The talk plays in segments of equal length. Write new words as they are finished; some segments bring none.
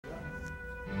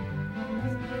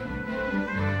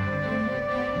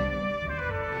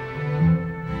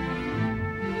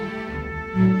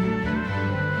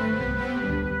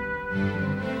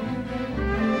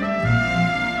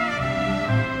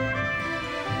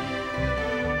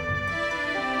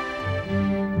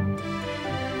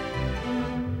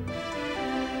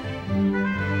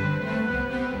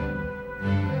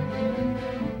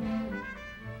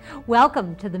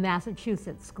Welcome to the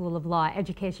Massachusetts School of Law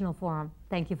Educational Forum.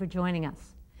 Thank you for joining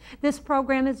us. This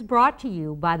program is brought to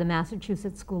you by the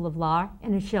Massachusetts School of Law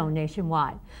and is shown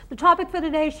nationwide. The topic for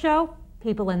today's show,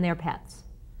 people and their pets.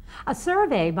 A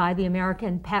survey by the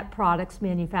American Pet Products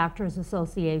Manufacturers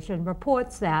Association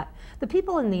reports that the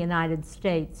people in the United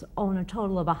States own a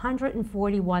total of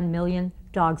 141 million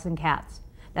dogs and cats.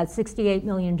 That's 68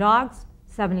 million dogs,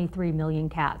 73 million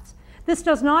cats. This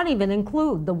does not even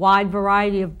include the wide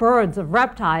variety of birds, of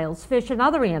reptiles, fish, and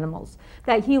other animals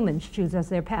that humans choose as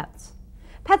their pets.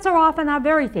 Pets are often our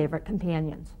very favorite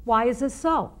companions. Why is this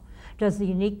so? Does the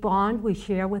unique bond we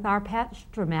share with our pets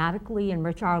dramatically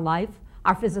enrich our life,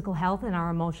 our physical health, and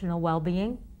our emotional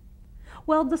well-being?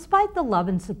 Well, despite the love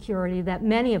and security that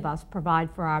many of us provide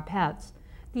for our pets,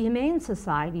 the Humane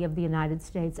Society of the United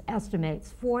States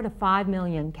estimates 4 to 5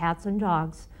 million cats and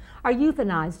dogs are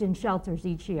euthanized in shelters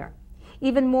each year.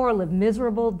 Even more live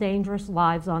miserable, dangerous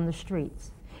lives on the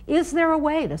streets. Is there a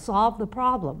way to solve the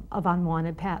problem of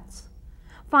unwanted pets?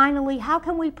 Finally, how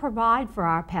can we provide for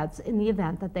our pets in the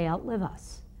event that they outlive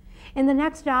us? In the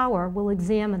next hour, we'll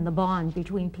examine the bond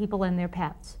between people and their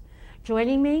pets.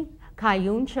 Joining me,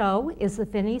 Kai-Yun Cho is the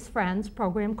Finney's Friends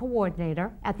Program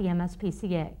Coordinator at the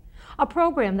MSPCA, a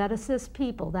program that assists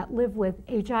people that live with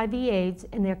HIV/AIDS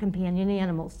and their companion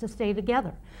animals to stay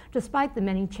together, despite the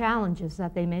many challenges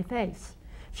that they may face.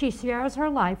 She shares her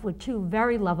life with two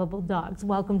very lovable dogs.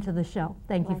 Welcome to the show.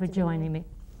 Thank you for joining me.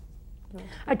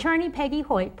 Attorney Peggy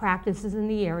Hoyt practices in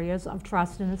the areas of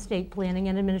trust and estate planning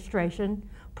and administration,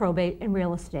 probate, and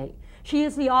real estate. She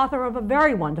is the author of a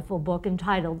very wonderful book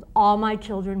entitled All My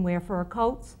Children Wear Fur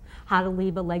Coats: How to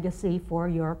Leave a Legacy for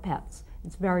Your Pets.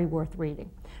 It's very worth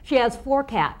reading. She has 4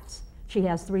 cats. She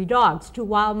has 3 dogs, 2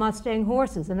 wild Mustang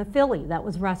horses, and a filly that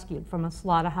was rescued from a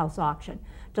slaughterhouse auction.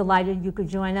 Delighted you could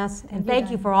join us, and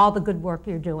thank you for all the good work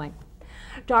you're doing.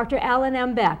 Dr. Alan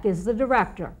M. Beck is the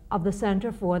director of the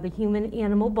Center for the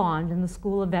Human-Animal Bond in the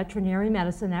School of Veterinary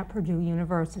Medicine at Purdue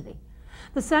University.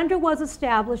 The center was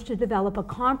established to develop a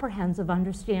comprehensive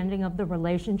understanding of the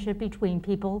relationship between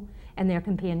people and their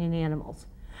companion animals.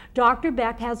 Dr.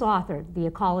 Beck has authored The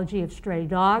Ecology of Stray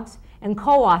Dogs and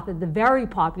co-authored the very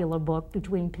popular book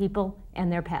Between People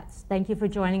and Their Pets. Thank you for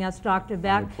joining us, Dr.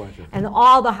 Beck. My pleasure. And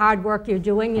all the hard work you're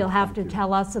doing. You'll have to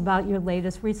tell us about your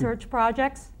latest research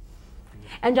projects.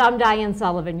 And I'm Diane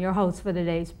Sullivan, your host for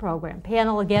today's program.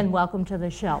 Panel, again, welcome to the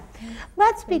show.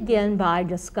 Let's begin by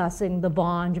discussing the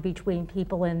bond between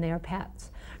people and their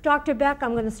pets. Dr. Beck,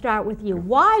 I'm going to start with you.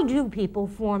 Why do people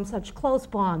form such close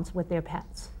bonds with their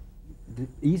pets? The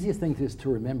easiest thing is to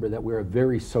remember that we're a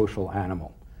very social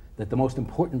animal, that the most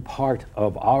important part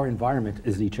of our environment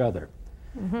is each other.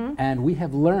 And we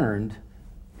have learned,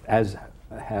 as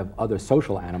have other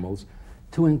social animals,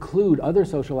 to include other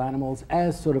social animals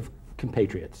as sort of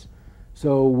compatriots.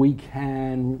 So we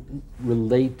can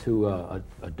relate to a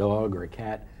dog or a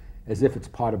cat as if it's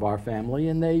part of our family,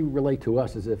 and they relate to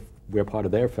us as if we're part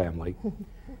of their family.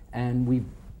 And we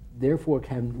therefore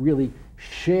can really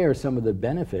share some of the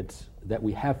benefits that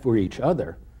we have for each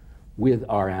other with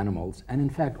our animals. And in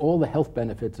fact, all the health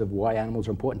benefits of why animals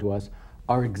are important to us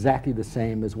are exactly the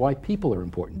same as why people are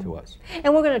important to us.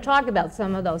 And we're going to talk about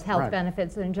some of those health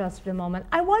benefits in just a moment.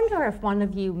 I wonder if one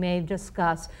of you may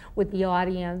discuss with the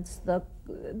audience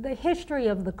the history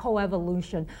of the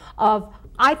coevolution of,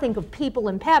 I think of people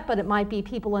and pet, but it might be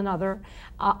people and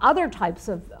other types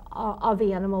of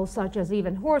animals, such as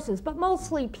even horses, but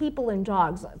mostly people and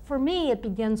dogs. For me, it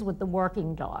begins with the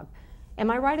working dog. Am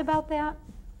I right about that?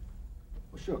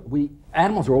 Sure.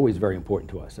 Animals are always very important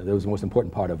to us. They're the most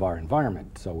important part of our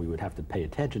environment, so we would have to pay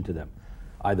attention to them,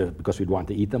 either because we'd want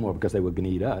to eat them or because they were going to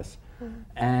eat us.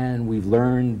 And we've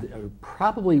learned,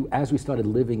 probably as we started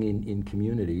living in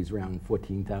communities around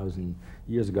 14,000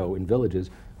 years ago in villages,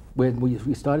 when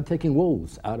we started taking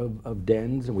wolves out of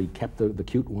dens, and we kept the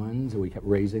cute ones, and we kept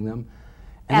raising them.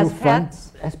 And as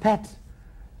pets? As pets.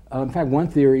 In fact, one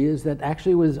theory is that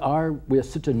actually we're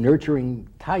such a nurturing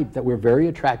type that we're very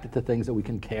attracted to things that we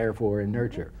can care for and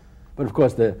nurture. But of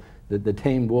course, the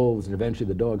tamed wolves and eventually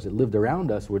the dogs that lived around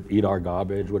us would eat our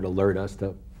garbage, would alert us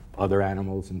to other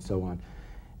animals and so on.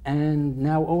 And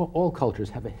now all cultures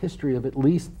have a history of at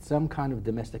least some kind of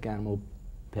domestic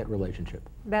animal-pet relationship.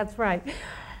 That's right.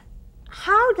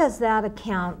 How does that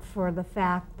account for the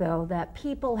fact, though, that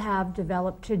people have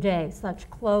developed today such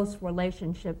close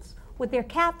relationships with their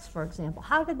cats, for example?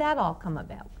 How did that all come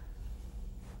about?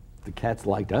 The cats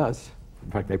liked us. In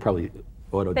fact, they probably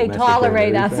They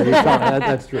tolerate us.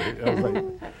 That's true.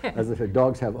 As I said,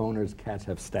 dogs have owners, cats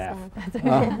have staff.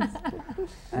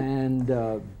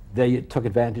 And they took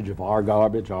advantage of our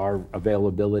garbage, our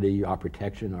availability, our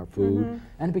protection, our food,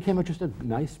 and it became just a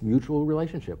nice mutual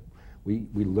relationship. We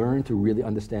learned to really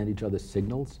understand each other's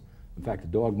signals. In fact, the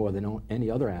dog, more than any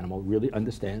other animal, really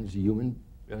understands human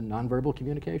nonverbal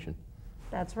communication.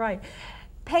 That's right.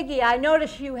 Peggy, I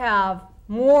notice you have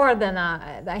more than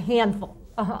a handful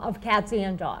of cats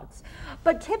and dogs.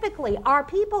 But typically, are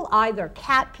people either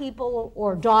cat people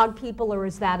or dog people, or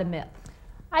is that a myth?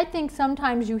 I think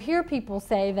sometimes you hear people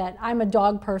say that I'm a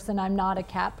dog person, I'm not a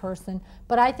cat person,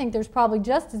 but I think there's probably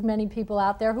just as many people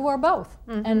out there who are both.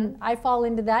 And I fall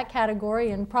into that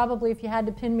category, and probably if you had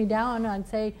to pin me down, I'd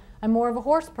say I'm more of a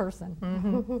horse person.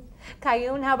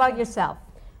 Kayun, how about yourself?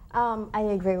 I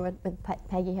agree with what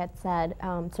Peggy had said.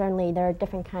 Certainly there are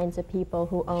different kinds of people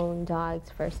who own dogs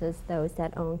versus those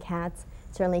that own cats.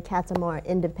 Certainly cats are more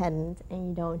independent, and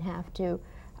you don't have to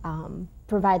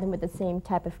provide them with the same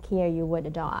type of care you would a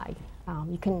dog.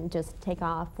 You couldn't just take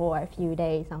off for a few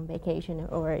days on vacation,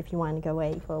 or if you want to go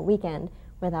away for a weekend,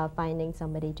 without finding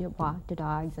somebody to walk the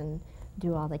dogs and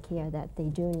do all the care that they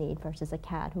do need, versus a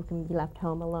cat who can be left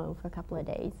home alone for a couple of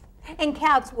days. And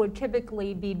cats would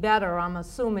typically be better, I'm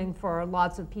assuming, for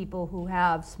lots of people who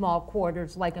have small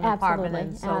quarters like an apartment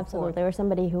and so Absolutely. forth. Or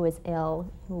somebody who is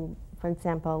ill, who, for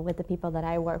example, with the people that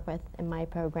I work with in my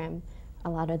program, a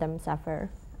lot of them suffer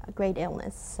a great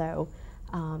illness. So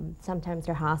sometimes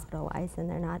they're hospitalized and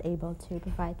they're not able to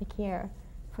provide the care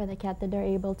for the cat that they're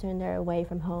able to, and they're away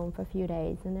from home for a few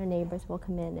days, and their neighbors will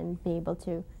come in and be able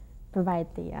to provide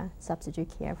the substitute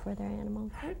care for their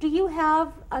animals. Do you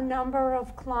have a number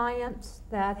of clients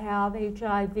that have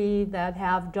HIV, that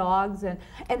have dogs, and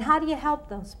how do you help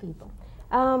those people?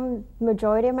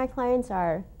 Majority of my clients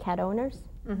are cat owners.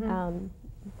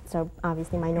 So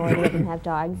obviously minority of them have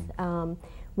dogs.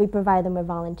 We provide them with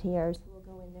volunteers who will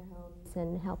go in their homes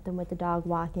and help them with the dog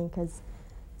walking, because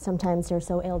sometimes they're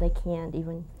so ill they can't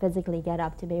even physically get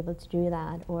up to be able to do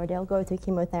that, or they'll go through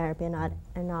chemotherapy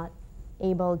and not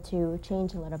able to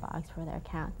change a litter box for their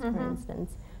cats, for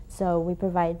instance. So we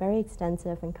provide very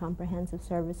extensive and comprehensive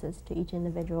services to each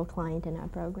individual client in our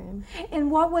program.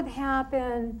 And what would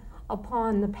happen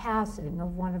upon the passing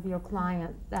of one of your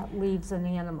clients that leaves an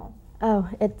animal? Oh,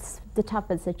 it's the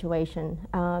toughest situation.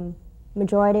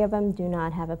 Majority of them do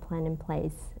not have a plan in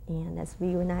place, and as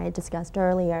you and I had discussed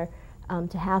earlier,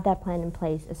 to have that plan in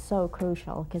place is so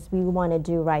crucial, because we want to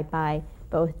do right by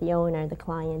both the owner, the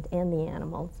client, and the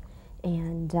animals.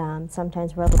 And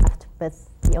sometimes we're left with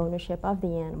the ownership of the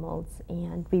animals,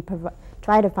 and we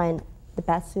try to find the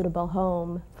best suitable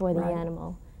home for the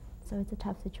animal. So it's a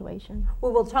tough situation.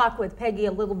 We will talk with Peggy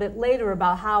a little bit later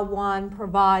about how one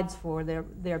provides for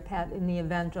their pet in the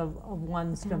event of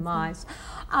one's demise.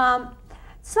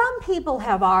 Some people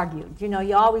have argued,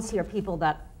 you always hear people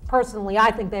that, personally,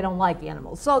 I think they don't like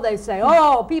animals. So they say,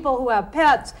 oh, people who have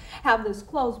pets have this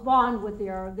close bond with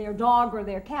their dog or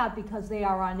their cat because they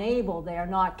are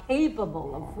not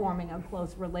capable of forming a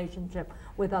close relationship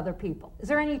with other people. Is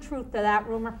there any truth to that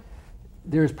rumor?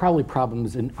 There's probably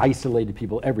problems in isolated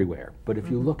people everywhere, but if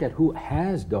you look at who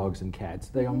has dogs and cats,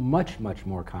 they are much, much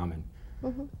more common.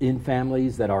 In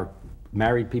families that are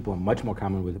married, people are much more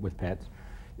common with pets.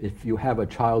 If you have a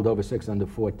child over 6, under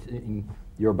 14,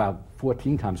 you're about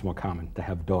 14 times more common to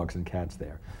have dogs and cats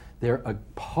there. They're a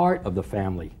part of the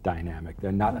family dynamic.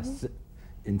 They're not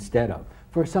instead of.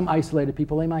 For some isolated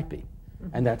people, they might be,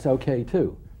 and that's okay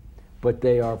too. But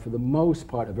they are, for the most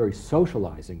part, a very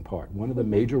socializing part. One of the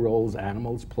major roles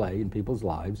animals play in people's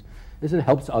lives is it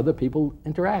helps other people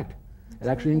interact. It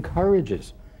actually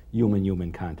encourages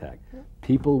human-human contact.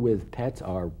 People with pets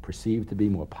are perceived to be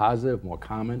more positive, more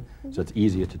common, so it's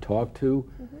easier to talk to.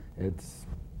 It's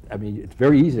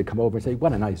very easy to come over and say,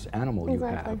 what a nice animal you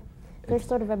have. There's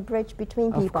sort of a bridge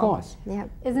between people. Of course. Yeah.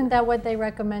 Isn't that what they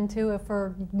recommend too? If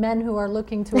for men who are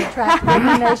looking to attract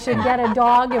women, they should get a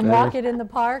dog and walk it in the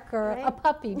park, or a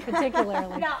puppy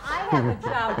particularly. Now, I have a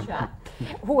chow-chow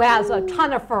who has a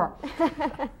ton of fur.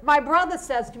 My brother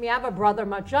says to me, I have a brother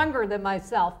much younger than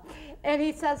myself, and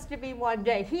he says to me one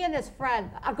day, he and his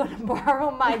friend are going to borrow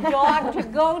my dog to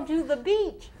go to the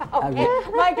beach. Okay?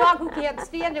 My dog who can't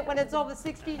stand it when it's over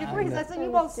 60 degrees. I said,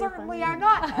 you most certainly are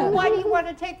not. Why do you want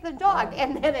to take the dog?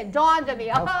 And then it dawned on me,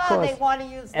 they want to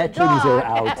use the Etchings dog are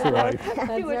out, right.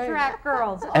 to attract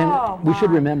girls. And we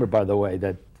should remember, by the way,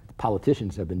 that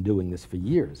politicians have been doing this for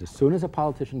years. As soon as a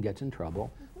politician gets in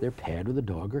trouble, they're paired with a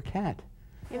dog or cat.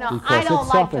 I don't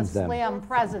like to slam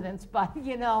presidents, but,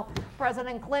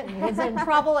 President Clinton is in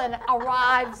trouble and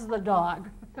arrives the dog.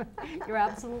 You're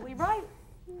absolutely right.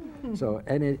 So,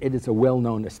 and it is a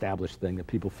well-known, established thing that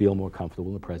people feel more comfortable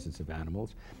in the presence of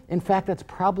animals. In fact, that's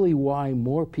probably why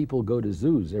more people go to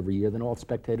zoos every year than all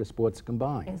spectator sports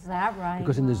combined. Is that right?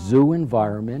 Because in the zoo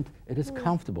environment, it is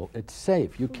comfortable, it's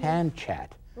safe, you can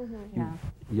chat. Yeah.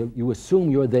 You assume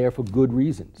you're there for good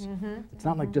reasons. It's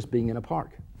not like just being in a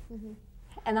park.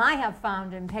 And I have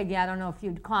found, and Peggy, I don't know if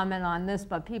you'd comment on this,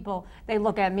 but people, they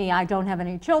look at me, I don't have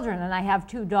any children, and I have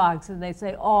 2 dogs, and they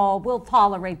say, oh, we'll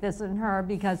tolerate this in her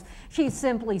because she's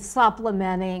simply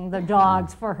supplementing the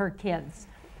dogs for her kids.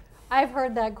 I've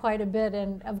heard that quite a bit,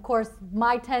 and of course,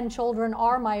 my 10 children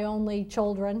are my only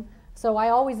children. So I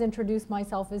always introduce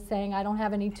myself as saying I don't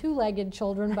have any 2-legged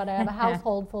children, but I have a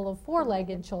household full of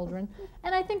 4-legged children.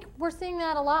 And I think we're seeing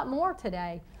that a lot more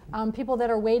today. People that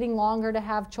are waiting longer to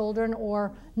have children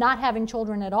or not having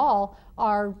children at all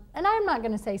are, and I'm not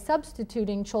going to say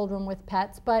substituting children with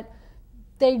pets, but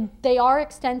they are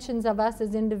extensions of us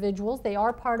as individuals. They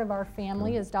are part of our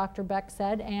family, as Dr. Beck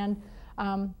said, and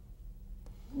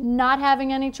not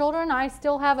having any children, I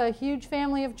still have a huge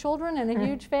family of children and a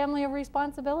huge family of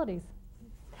responsibilities.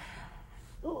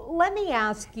 Let me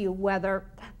ask you whether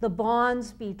the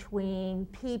bonds between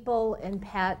people and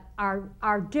pet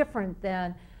are different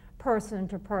than person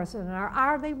to person, or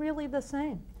are they really the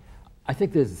same? I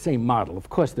think there's the same model. Of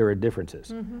course, there are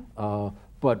differences.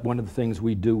 But one of the things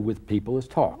we do with people is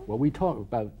talk. Well, we talk,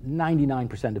 about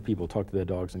 99% of people talk to their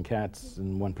dogs and cats,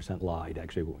 and 1% lied,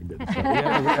 actually, what we did. So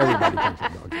everybody talks to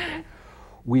dogs and cats.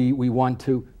 We want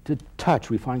to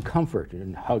touch. We find comfort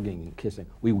in hugging and kissing.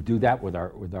 We do that with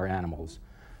our animals.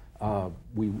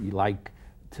 We like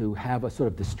to have a sort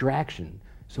of distraction,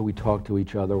 so we talk to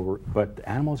each other. But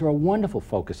animals are a wonderful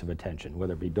focus of attention,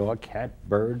 whether it be dog, cat,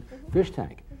 bird, fish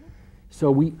tank.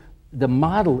 So the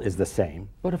model is the same,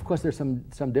 but of course there's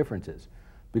some differences,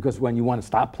 because when you want to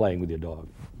stop playing with your dog,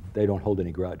 they don't hold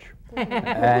any grudge.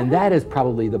 And that is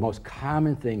probably the most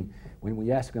common thing when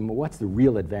we ask them, well, what's the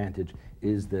real advantage,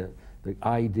 is the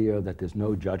idea that there's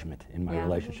no judgment in my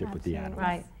relationship with the animal.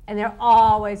 Right, and they're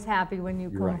always happy when you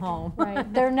come right. home.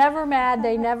 Right. They're never mad.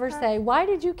 They never say, why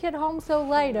did you get home so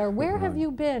late? Or where have you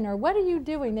been? Or what are you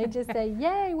doing? They just say,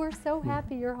 yay, we're so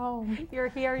happy you're home. You're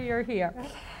here, you're here.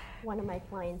 One of my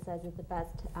clients says it's the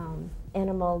best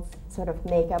animals sort of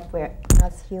make up where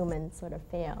us humans sort of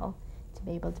fail, to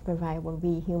be able to provide what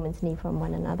we humans need from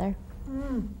one another.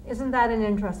 Isn't that an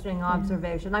interesting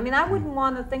observation? I mean, I wouldn't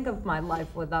want to think of my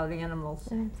life without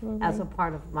animals as a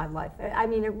part of my life. I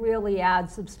mean, it really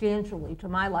adds substantially to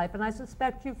my life, and I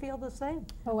suspect you feel the same.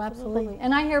 Oh, absolutely.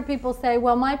 And I hear people say,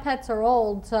 well, my pets are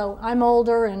old, so I'm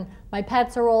older, and my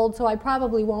pets are old, so I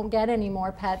probably won't get any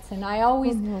more pets. And I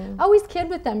always kid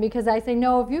with them, because I say,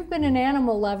 no, if you've been an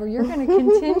animal lover, you're going to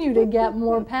continue to get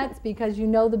more pets because you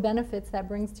know the benefits that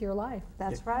brings to your life.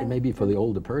 That's right. And maybe for the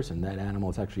older person, that animal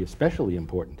is actually especially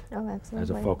important. Oh, absolutely. As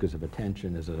a focus of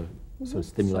attention, as a sort of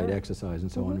stimulate exercise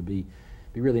and so on. It'd be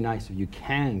really nice if you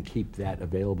can keep that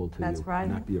available to That's you right.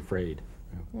 and not be afraid.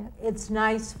 It's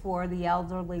nice for the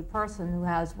elderly person who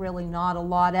has really not a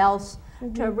lot else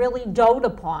to really dote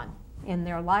upon in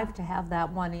their life, to have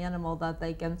that one animal that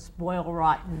they can spoil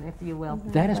rotten, if you will.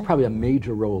 That is probably a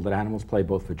major role that animals play,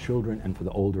 both for children and for the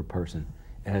older person,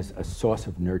 as a source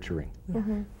of nurturing.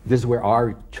 This is where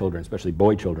our children, especially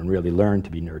boy children, really learn to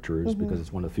be nurturers, because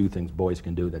it's one of the few things boys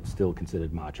can do that's still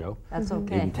considered macho. That's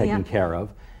okay. Even taken care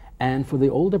of. And for the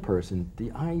older person,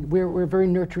 we're a very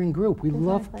nurturing group. We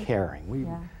love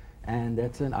caring. And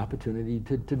that's an opportunity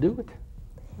to do it.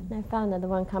 And I found that the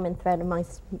one common thread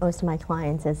amongst most of my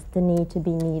clients is the need to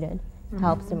be needed.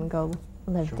 Helps them go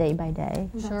live day by day.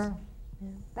 Sure.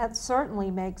 That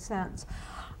certainly makes sense.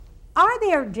 Are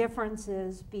there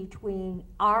differences between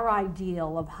our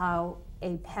ideal of how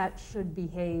a pet should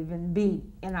behave and be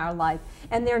in our life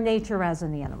and their nature as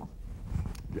an animal?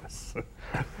 Yes.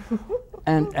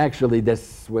 And actually,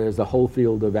 there's a whole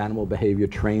field of animal behavior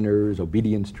trainers,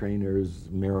 obedience trainers.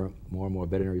 More and more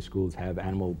veterinary schools have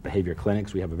animal behavior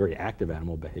clinics. We have a very active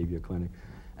animal behavior clinic.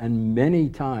 And many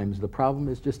times, the problem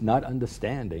is just not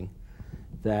understanding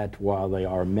that while they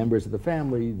are members of the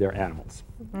family, they're animals.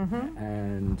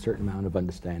 And a certain amount of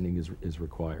understanding is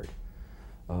required.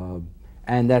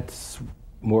 And that's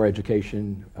more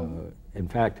education. In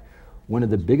fact, one of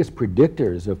the biggest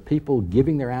predictors of people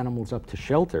giving their animals up to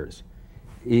shelters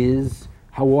is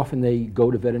how often they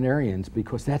go to veterinarians,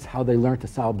 because that's how they learn to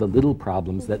solve the little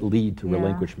problems that lead to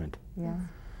relinquishment.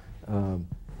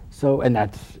 So, and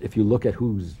that's, if you look at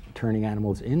who's turning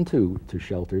animals into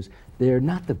shelters, they're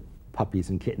not the puppies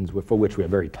and kittens for which we're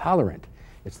very tolerant.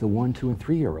 It's the 1, 2, and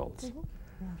 3-year-olds.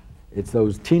 It's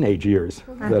those teenage years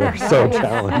that are so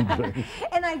challenging.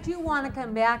 And I do want to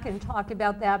come back and talk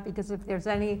about that, because if there's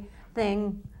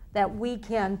anything that we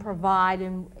can provide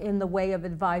in the way of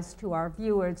advice to our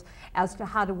viewers as to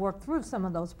how to work through some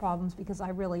of those problems, because I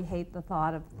really hate the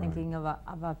thought of thinking of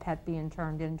a pet being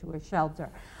turned into a shelter.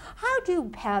 How do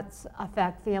pets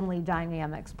affect family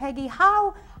dynamics? Peggy,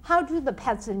 how do the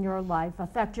pets in your life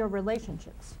affect your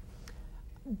relationships?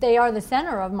 They are the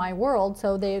center of my world,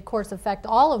 so they of course affect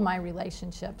all of my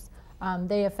relationships.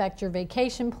 They affect your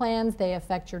vacation plans, they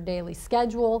affect your daily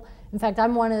schedule. In fact,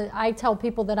 I tell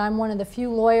people that I'm one of the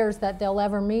few lawyers that they'll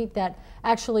ever meet that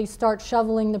actually start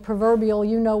shoveling the proverbial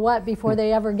you-know-what before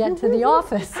they ever get to the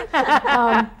office. So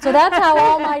that's how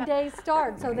all my days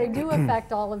start. So they do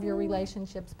affect all of your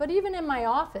relationships. But even in my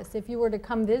office, if you were to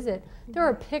come visit, there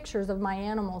are pictures of my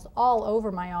animals all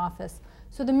over my office.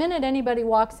 So the minute anybody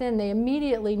walks in, they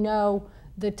immediately know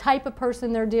the type of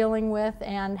person they're dealing with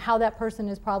and how that person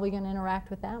is probably going to interact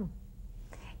with them.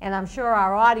 And I'm sure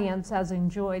our audience has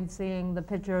enjoyed seeing the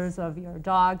pictures of your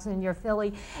dogs and your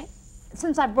filly.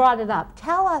 Since I brought it up,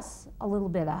 tell us a little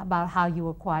bit about how you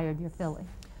acquired your filly.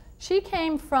 She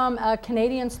came from a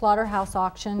Canadian slaughterhouse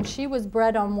auction. She was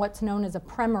bred on what's known as a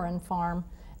Premarin farm.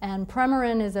 And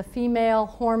Premarin is a female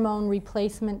hormone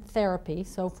replacement therapy.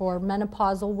 So for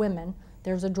menopausal women,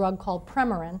 there's a drug called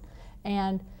Premarin.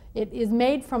 And it is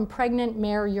made from pregnant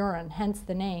mare urine, hence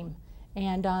the name.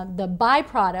 And the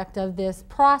byproduct of this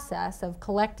process of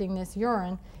collecting this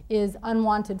urine is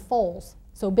unwanted foals,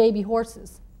 so baby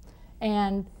horses.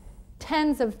 And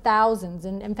tens of thousands,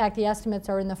 and in fact the estimates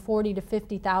are in the 40 to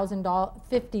 50,000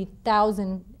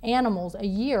 animals a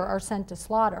year are sent to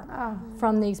slaughter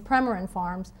from these Premarin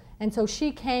farms. And so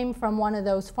she came from one of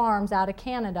those farms out of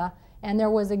Canada, and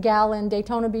there was a gal in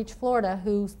Daytona Beach, Florida,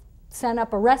 who sent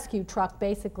up a rescue truck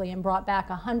basically and brought back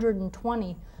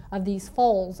 120 of these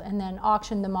foals and then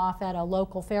auctioned them off at a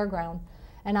local fairground.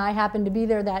 And I happened to be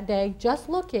there that day just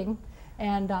looking,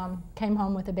 and came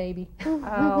home with a baby.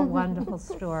 Oh, wonderful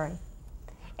story.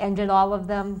 And did all of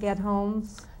them get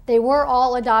homes? They were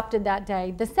all adopted that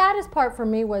day. The saddest part for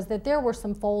me was that there were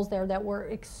some foals there that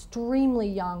were extremely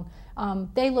young.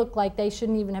 They looked like they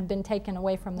shouldn't even have been taken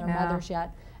away from their mothers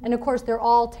yet. And of course, they're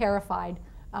all terrified.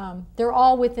 They're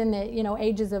all within the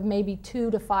ages of maybe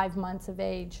 2 to 5 months of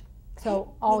age.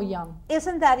 So all young.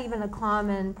 Isn't that even a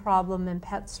common problem in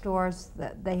pet stores,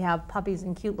 that they have puppies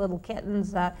and cute little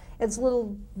kittens that it's a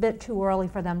little bit too early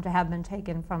for them to have been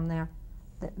taken from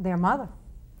their mother?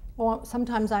 Well,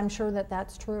 sometimes I'm sure that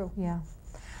that's true. Yeah.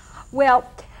 Well,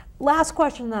 last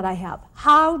question that I have.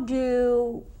 How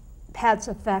do pets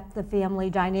affect the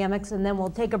family dynamics? And then we'll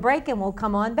take a break and we'll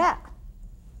come on back.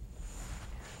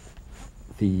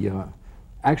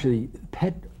 Actually,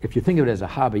 pet, if you think of it as a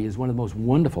hobby, is one of the most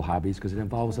wonderful hobbies because it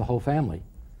involves the whole family.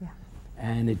 Yeah.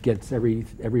 And it gets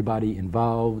everybody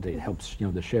involved. It helps,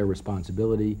 to share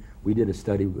responsibility. We did a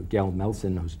study with Gail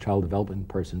Melson, who's a child development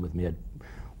person with me,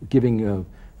 giving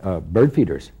bird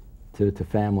feeders to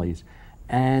families.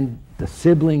 And the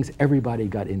siblings, everybody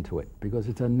got into it because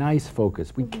it's a nice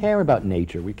focus. We care about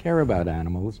nature. We care about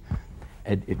animals.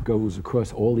 It goes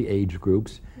across all the age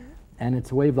groups. And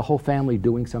it's a way of the whole family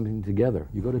doing something together.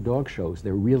 You go to dog shows,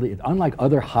 they're really, unlike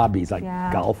other hobbies like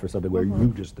golf or something where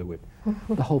you just do it,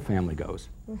 the whole family goes.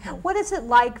 What is it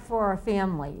like for a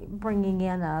family bringing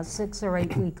in a 6 or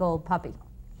 8 week old puppy?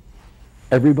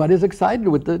 Everybody's excited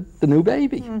with the new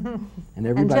baby. And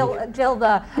everybody Until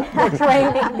the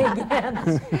training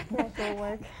begins.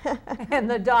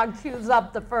 And the dog chews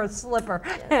up the first slipper.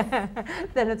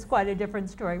 Then it's quite a different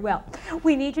story. Well,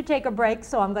 we need to take a break,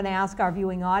 so I'm going to ask our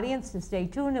viewing audience to stay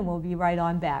tuned, and we'll be right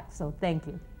on back. So thank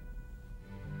you.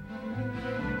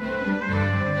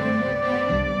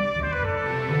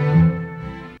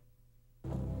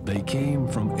 They came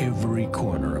from every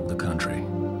corner of the country,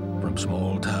 from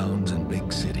small towns and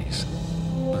big cities.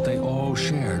 But they all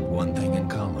shared one thing in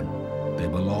common. They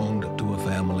belonged to a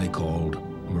family called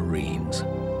Marines,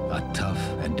 a tough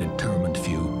and determined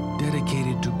few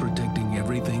dedicated to protecting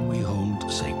everything we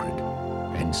hold sacred.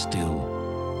 And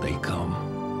still, they come.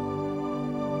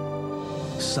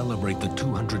 Celebrate the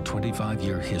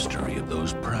 225-year history of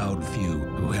those proud few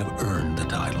who have earned the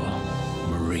title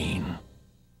Marine.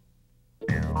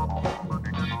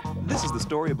 This is the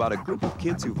story about a group of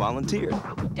kids who volunteered.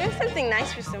 Doing something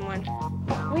nice for someone.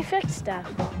 We fixed stuff.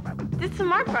 Did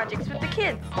some art projects with the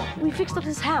kids. We fixed up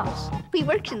his house. We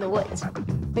worked in the woods.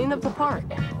 Cleaned up the park.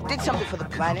 Did something for the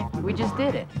planet. We just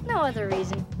did it. No other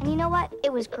reason. And you know what?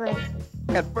 It was great.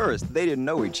 At first, they didn't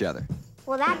know each other.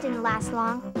 Well, that didn't last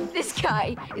long. This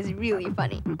guy is really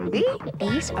funny. Me?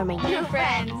 These are my new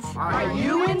friends. Are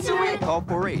you into it? Call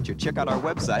 4-H or check out our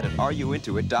website at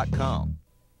areyouintoit.com.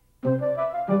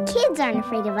 Kids aren't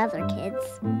afraid of other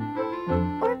kids.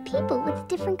 Or people with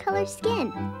different color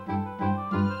skin.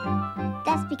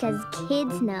 That's because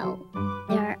kids know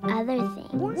there are other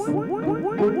things.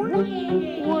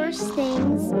 Worse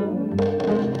things.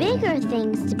 Bigger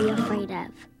things to be afraid of.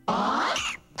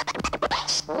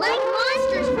 Like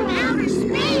monsters from outer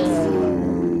space!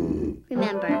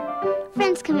 Remember,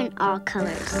 friends come in all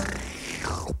colors.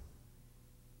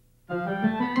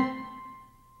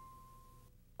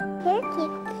 Here,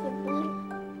 kitty.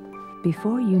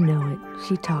 Before you know it,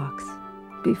 she talks.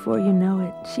 Before you know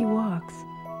it, she walks.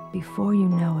 Before you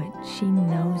know it, she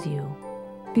knows you.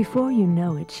 Before you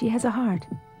know it, she has a heart.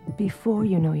 Before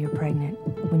you know you're pregnant,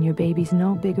 when your baby's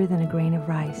no bigger than a grain of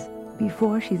rice.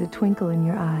 Before she's a twinkle in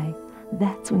your eye,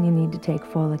 that's when you need to take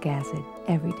folic acid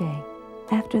every day.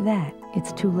 After that,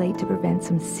 it's too late to prevent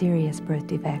some serious birth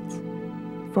defects.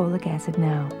 Folic acid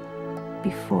now,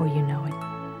 before you know it.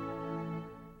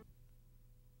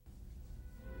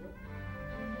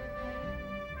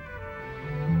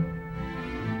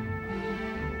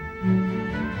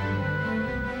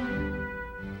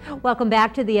 Welcome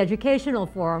back to the Educational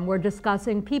Forum. We're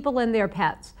discussing people and their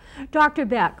pets. Dr.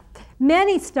 Beck,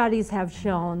 many studies have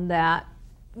shown that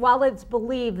while it's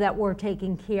believed that we're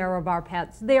taking care of our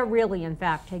pets, they're really, in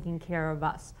fact, taking care of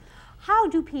us. How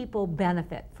do people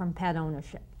benefit from pet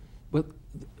ownership? Well,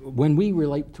 when we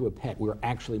relate to a pet, we're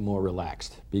actually more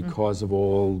relaxed because of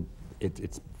all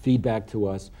its feedback to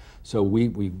us. So we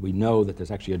know that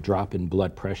there's actually a drop in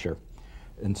blood pressure.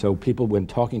 And so people, when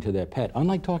talking to their pet,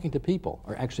 unlike talking to people,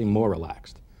 are actually more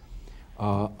relaxed.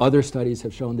 Other studies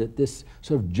have shown that this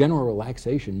sort of general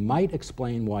relaxation might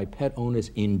explain why pet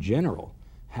owners in general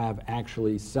have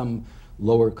actually some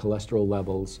lower cholesterol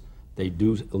levels. They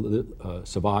do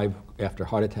survive after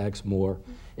heart attacks more.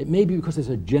 It may be because there's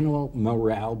a general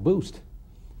morale boost.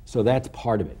 So that's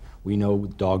part of it. We know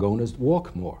dog owners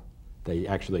walk more. They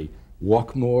actually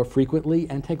walk more frequently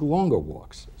and take longer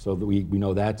walks. So that we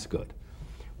know that's good.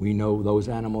 We know those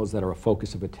animals that are a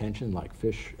focus of attention, like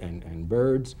fish and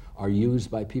birds, are used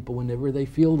by people whenever they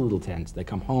feel a little tense. They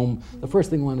come home, the first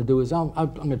thing they want to do is, I'm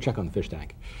going to check on the fish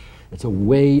tank. It's a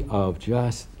way of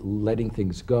just letting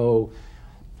things go.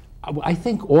 I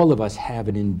think all of us have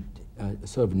an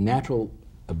sort of natural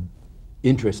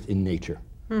interest in nature.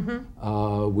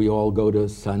 We all go to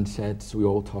sunsets, we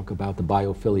all talk about the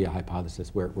biophilia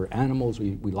hypothesis, where animals,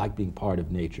 we like being part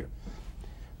of nature.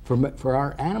 For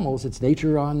our animals, it's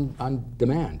nature on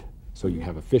demand. So you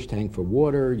have a fish tank for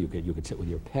water, you could sit with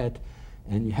your pet,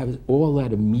 and you have all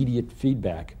that immediate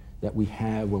feedback that we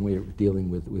have when we're dealing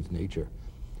with nature.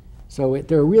 So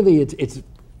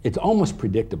it's almost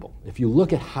predictable. If you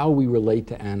look at how we relate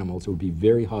to animals, it would be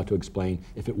very hard to explain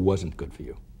if it wasn't good for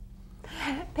you.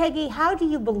 Peggy, how do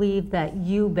you believe that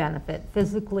you benefit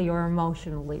physically or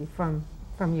emotionally from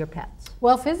your pets?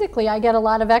 Well, physically, I get a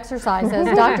lot of exercise. As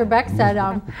Dr. Beck said,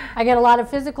 I get a lot of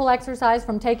physical exercise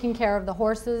from taking care of the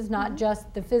horses, not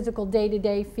just the physical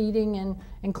day-to-day feeding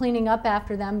and cleaning up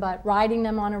after them, but riding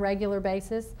them on a regular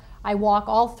basis. I walk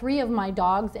all 3 of my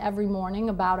dogs every morning,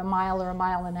 about a mile or a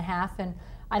mile and a half, and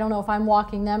I don't know if I'm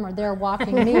walking them or they're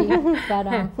walking me,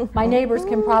 but my neighbors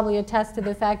can probably attest to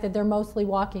the fact that they're mostly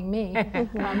walking me.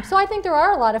 So I think there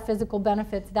are a lot of physical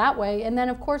benefits that way. And then,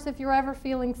 of course, if you're ever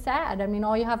feeling sad, I mean,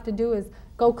 all you have to do is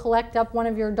go collect up one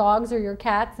of your dogs or your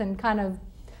cats and kind of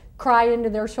cry into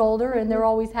their shoulder, and they're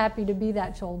always happy to be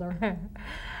that shoulder.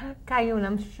 Kayun,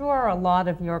 I'm sure a lot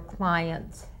of your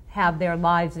clients have their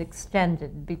lives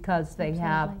extended because they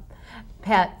have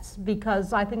pets,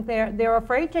 because I think they're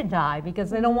afraid to die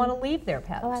because they don't want to leave their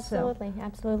pets. Oh, absolutely,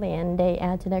 absolutely, and they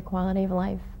add to their quality of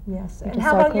life. Yes. And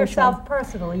how about yourself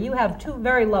personally? You have 2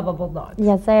 very lovable dogs.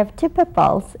 Yes, I have 2 pit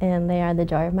bulls, and they are the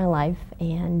joy of my life,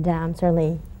 and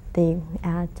certainly they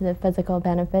add to the physical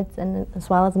benefits and as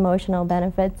well as emotional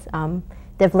benefits.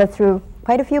 They've lived through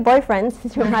quite a few boyfriends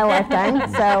through my lifetime,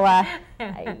 so I,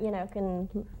 can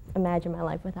imagine my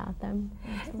life without them.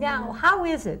 Absolutely. Now, how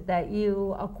is it that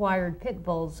you acquired pit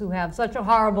bulls who have such a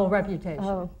horrible reputation?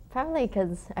 Oh, probably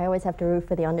because I always have to root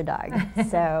for the underdog.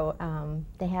 So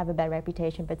they have a bad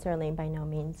reputation, but certainly by no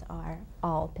means are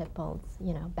all pit bulls,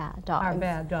 bad dogs. Are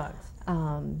bad dogs.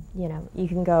 You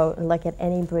can go and look at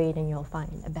any breed and you'll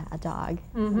find a bad dog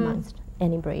amongst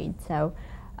any breed. So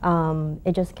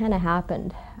it just kind of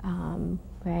happened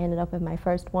where I ended up with my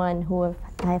first one, who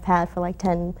I've had for like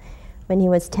when he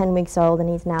was 10 weeks old, and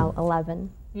he's now 11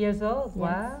 years old. Yes.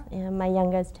 Wow. And my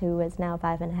youngest, who is now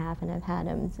 5 and a half, and I've had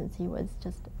him since he was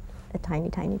just a tiny,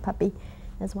 tiny puppy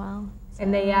as well. So.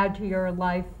 And they add to your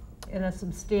life in a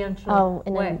substantial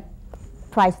way. A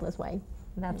priceless way.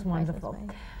 That's wonderful.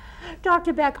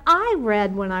 Dr. Beck, I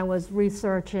read when I was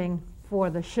researching for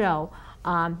the show,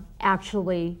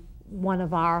 actually one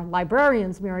of our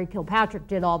librarians, Mary Kilpatrick,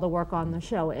 did all the work on the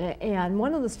show. And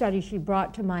one of the studies she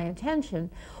brought to my attention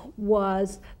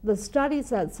was the studies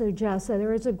that suggest that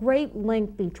there is a great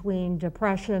link between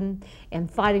depression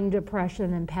and fighting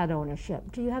depression and pet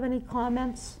ownership. Do you have any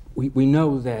comments? We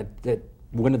know that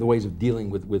one of the ways of dealing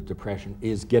with depression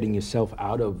is getting yourself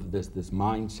out of this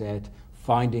mindset,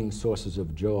 finding sources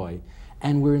of joy,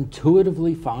 and we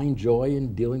intuitively find joy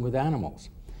in dealing with animals.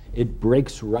 It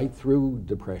breaks right through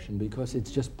depression because it's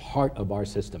just part of our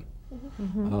system.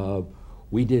 Mm-hmm.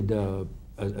 We did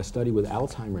a study with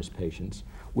Alzheimer's patients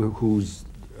whose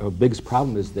biggest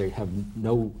problem is they have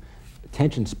no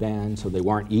attention span, so they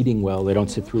weren't eating well, they don't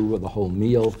sit through the whole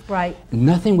meal. Right.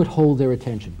 Nothing would hold their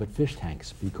attention but fish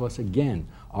tanks because, again,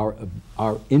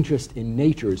 our interest in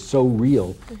nature is so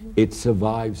real, it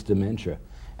survives dementia.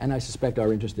 And I suspect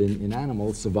our interest in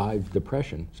animals survives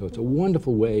depression. So it's a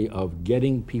wonderful way of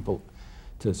getting people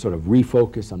to sort of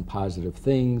refocus on positive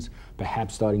things,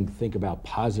 perhaps starting to think about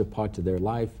positive parts of their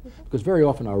life, because very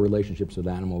often our relationships with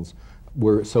animals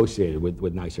were associated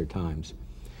with nicer times.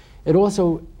 It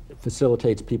also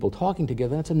facilitates people talking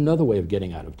together. That's another way of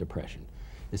getting out of depression.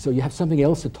 So you have something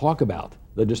else to talk about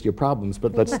than just your problems,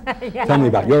 but let's tell me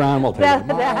about your animal.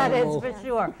 That is for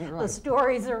sure. Right. The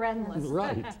stories are endless.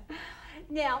 Right.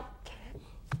 Now,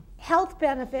 health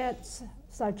benefits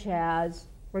such as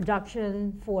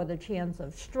reduction for the chance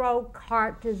of stroke,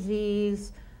 heart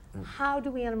disease, how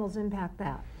do animals impact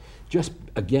that? Just,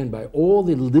 again, by all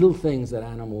the little things that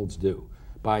animals do,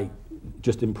 by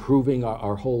just improving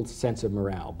our whole sense of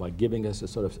morale, by giving us a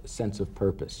sort of sense of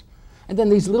purpose. And then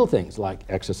these little things like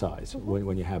exercise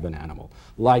when you have an animal,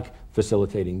 like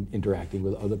facilitating interacting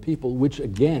with other people, which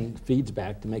again feeds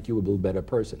back to make you a little better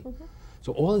person.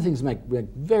 So all the things make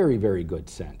very, very good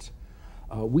sense.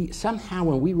 We somehow,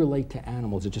 when we relate to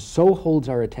animals, it just so holds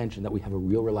our attention that we have a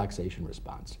real relaxation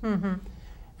response.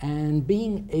 And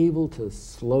being able to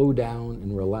slow down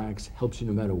and relax helps you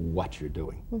no matter what you're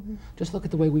doing. Just look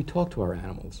at the way we talk to our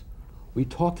animals. We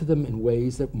talk to them in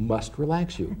ways that must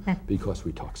relax you because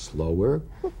we talk slower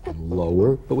and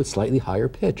lower, but with slightly higher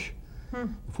pitch.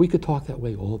 If we could talk that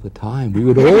way all the time, we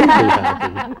would all be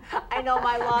happy. I know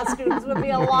my law students would be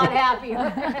a lot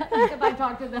happier if I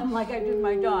talked to them like I do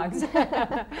my dogs.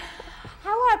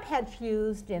 How are pets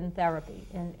used in therapy,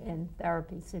 in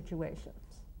therapy situations?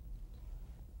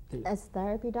 As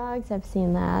therapy dogs, I've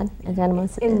seen that. As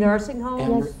animals in nursing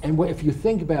homes? And if you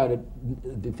think about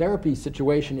it, the therapy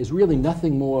situation is really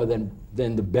nothing more than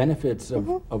the benefits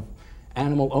of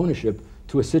animal ownership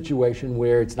to a situation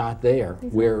where it's not there,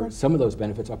 where some of those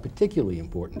benefits are particularly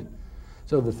important.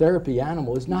 So the therapy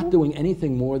animal is not doing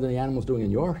anything more than the animal's doing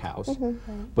in your house,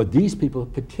 but these people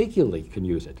particularly can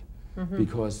use it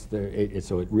because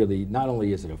so it really, not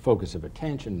only is it a focus of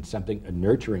attention, something, a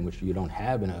nurturing which you don't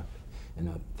have in a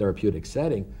therapeutic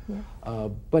setting,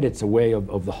 but it's a way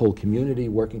of the whole community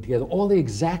working together, all the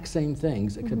exact same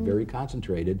things, except very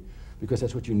concentrated, because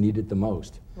that's what you needed the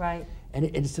most. Right. And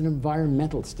it's an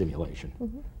environmental stimulation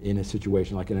in a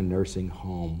situation like in a nursing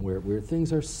home where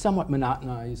things are somewhat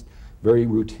monotonized, very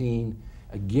routine.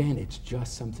 Again, it's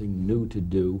just something new to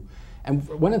do. And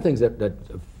one of the things that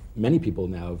many people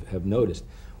now have noticed,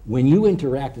 when you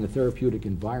interact in a therapeutic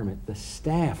environment, the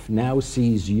staff now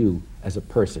sees you as a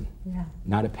person,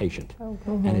 not a patient.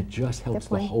 And it just helps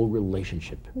the whole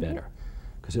relationship better,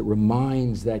 because it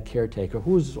reminds that caretaker,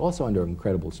 who's also under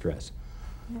incredible stress,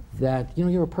 that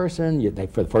you're a person.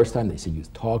 For the first time, they see you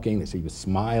talking, they see you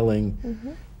smiling.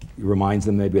 It reminds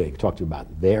them maybe they talk to you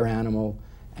about their animal,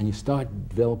 and you start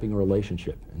developing a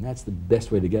relationship. And that's the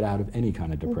best way to get out of any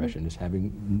kind of depression, is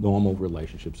having normal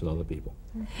relationships with other people.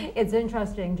 It's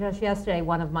interesting. Just yesterday,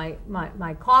 one of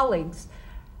my colleagues,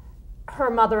 her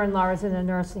mother-in-law is in a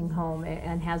nursing home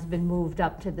and has been moved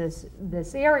up to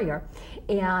this area,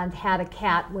 and had a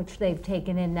cat which they've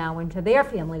taken in now into their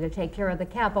family to take care of the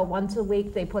cat. But once a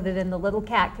week they put it in the little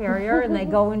cat carrier and they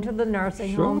go into the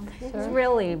nursing home. It's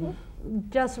really,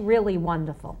 just really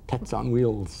wonderful. Pets on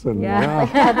wheels. And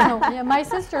my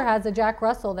sister has a Jack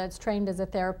Russell that's trained as a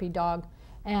therapy dog.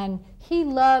 And he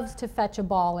loves to fetch a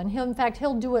ball, and in fact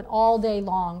he'll do it all day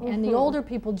long. And the older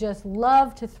people just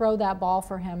love to throw that ball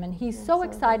for him, and he's so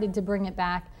excited to bring it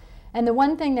back. And the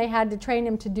one thing they had to train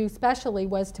him to do specially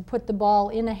was to put the ball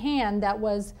in a hand that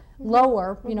was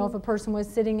lower, if a person was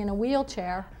sitting in a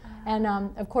wheelchair. And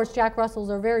of course Jack Russells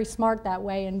are very smart that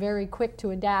way and very quick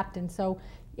to adapt, and so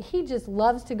he just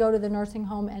loves to go to the nursing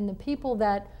home, and the people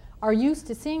that are used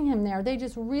to seeing him there, they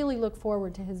just really look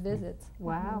forward to his visits.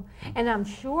 Wow. And I'm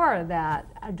sure that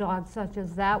a dog such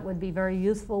as that would be very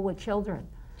useful with children.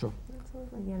 Sure.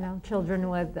 You know, children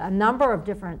with a number of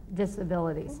different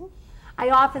disabilities. I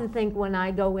often think when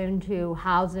I go into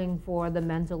housing for the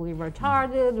mentally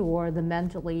retarded or the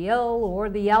mentally ill or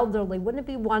the elderly, wouldn't it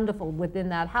be wonderful within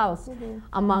that house,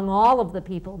 among all of the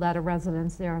people that are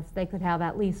residents there, if they could have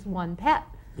at least one pet?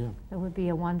 Yeah. It would be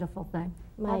a wonderful thing.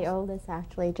 My oldest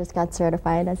actually just got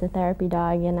certified as a therapy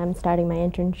dog, and I'm starting my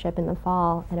internship in the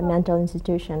fall at a mental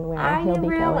institution where he'll be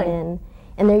going in.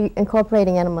 And they're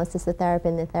incorporating animal-assisted therapy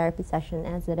in the therapy session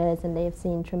as it is, and they've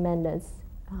seen tremendous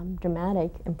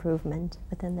dramatic improvement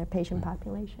within their patient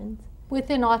populations.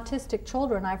 Within autistic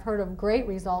children, I've heard of great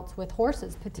results with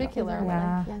horses particularly,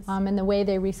 Yes. And the way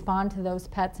they respond to those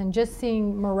pets, and just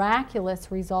seeing miraculous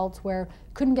results where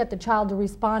couldn't get the child to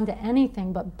respond to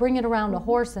anything, but bring it around a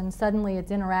horse and suddenly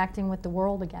it's interacting with the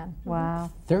world again.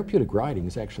 Wow. Therapeutic riding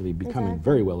is actually becoming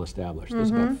very well established.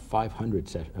 There's about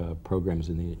 500 programs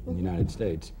in the United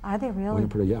States. Are they really?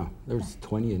 Yeah, there's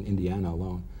 20 in Indiana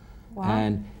alone. Wow.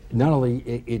 And not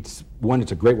only it's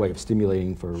a great way of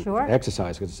stimulating for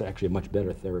exercise, because it's actually a much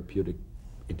better therapeutic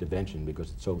intervention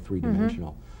because it's so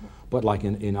three-dimensional. But like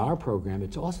in our program,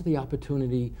 it's also the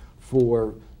opportunity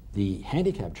for the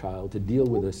handicapped child to deal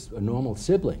with a normal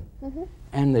sibling.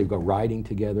 And they go riding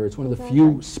together. It's one of the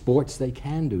few sports they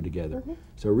can do together.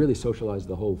 So it really socialize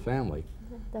the whole family.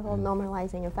 The whole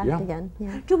normalizing effect again.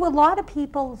 Yeah. Do a lot of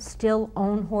people still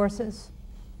own horses?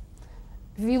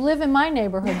 If you live in my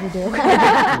neighborhood, you do.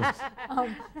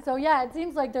 So yeah, it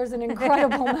seems like there's an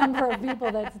incredible number of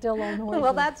people that still own horses.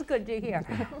 Well, that's good to hear.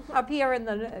 Up here in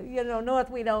the north,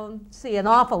 we don't see an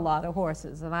awful lot of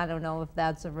horses, and I don't know if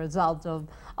that's a result of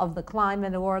the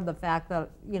climate or the fact that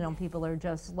people are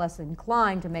just less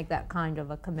inclined to make that kind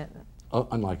of a commitment.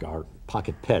 Unlike our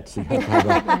pocket pets, you have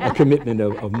to have a commitment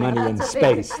of money and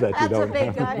space that you don't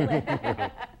have. That's a big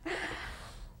one.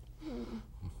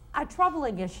 A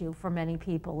troubling issue for many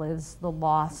people is the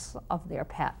loss of their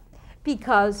pet,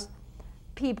 because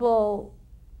people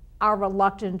are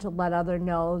reluctant to let other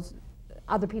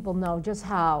people know just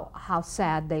how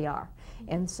sad they are.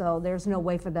 And so there's no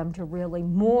way for them to really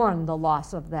mourn the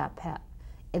loss of that pet.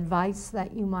 Advice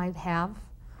that you might have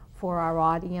for our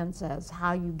audience as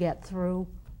how you get through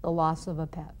the loss of a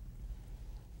pet?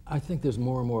 I think there's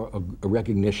more and more a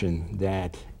recognition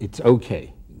that it's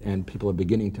okay, and people are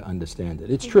beginning to understand it.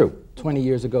 It's true. 20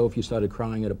 years ago, if you started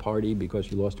crying at a party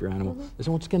because you lost your animal, they said,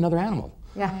 well, let's get another animal.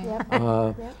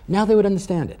 Yeah. Now they would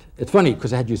understand it. It's funny, because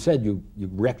had you said you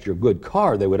wrecked your good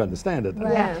car, they would understand it.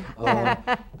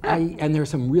 And there are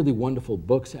some really wonderful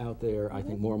books out there. I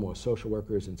think more and more social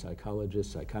workers and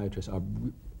psychologists, psychiatrists are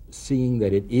seeing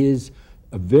that it is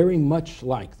very much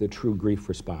like the true grief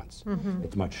response.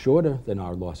 It's much shorter than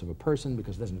our loss of a person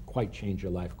because it doesn't quite change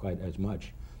your life quite as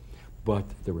much. But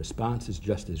the response is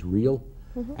just as real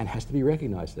and has to be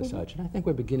recognized as such. And I think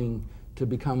we're beginning to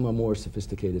become a more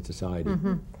sophisticated society.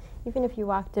 Even if you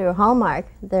walk through Hallmark,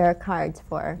 there are cards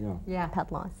for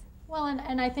pet loss. Well,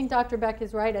 and I think Dr. Beck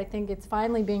is right. I think it's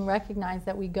finally being recognized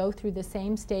that we go through the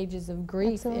same stages of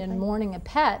grief in mourning a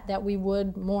pet that we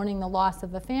would mourning the loss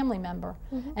of a family member.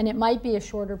 And it might be a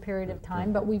shorter period of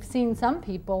time, but we've seen some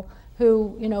people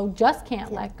who, just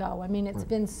can't let go. I mean, it's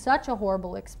been such a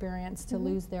horrible experience to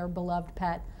lose their beloved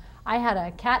pet. I had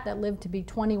a cat that lived to be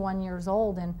 21 years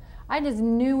old, and I just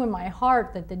knew in my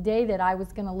heart that the day that I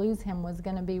was going to lose him was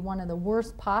going to be one of the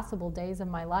worst possible days of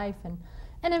my life.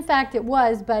 And in fact, it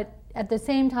was, but at the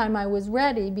same time, I was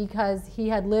ready because he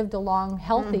had lived a long,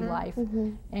 healthy life.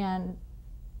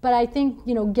 But I think,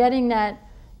 getting that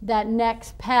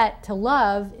next pet to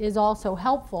love is also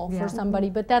helpful for somebody,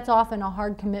 but that's often a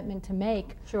hard commitment to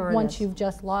make once you've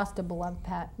just lost a beloved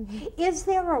pet. Is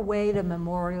there a way to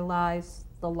memorialize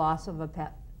the loss of a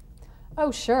pet?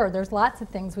 Oh, sure. There's lots of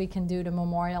things we can do to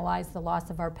memorialize the loss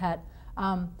of our pet.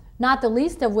 Not the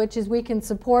least of which is we can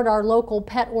support our local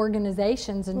pet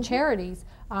organizations and charities.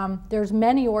 There's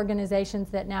many organizations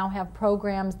that now have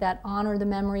programs that honor the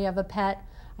memory of a pet.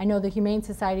 I know the Humane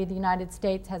Society of the United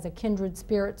States has a Kindred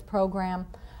Spirits program.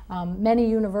 Many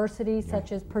universities,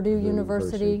 such as Purdue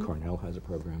University, Cornell has a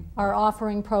program, are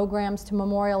offering programs to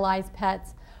memorialize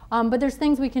pets. But there's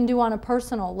things we can do on a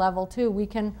personal level too. We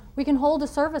can hold a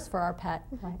service for our pet,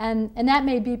 and that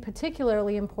may be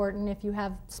particularly important if you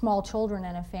have small children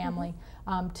in a family,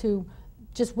 to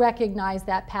just recognize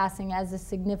that passing as a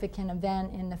significant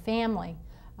event in the family.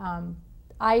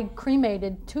 I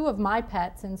cremated 2 of my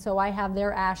pets, and so I have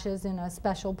their ashes in a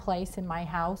special place in my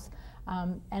house.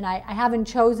 And I haven't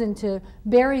chosen to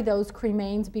bury those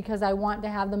cremains because I want to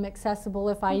have them accessible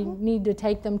if I need to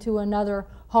take them to another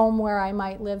home where I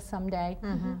might live someday.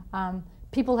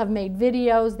 People have made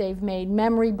videos, they've made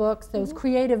memory books. Those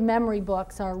creative memory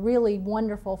books are really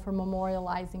wonderful for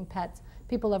memorializing pets.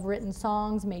 People have written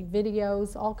songs, made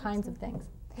videos, all kinds of things.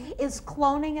 Is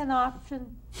cloning an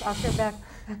option, Dr. Beck?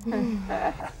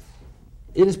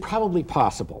 It is probably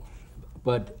possible,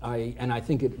 but I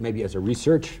think it maybe as a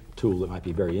research tool it might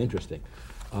be very interesting.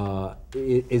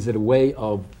 Is it a way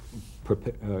of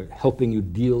helping you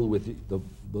deal with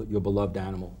your beloved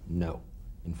animal? No.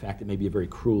 In fact, it may be a very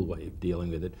cruel way of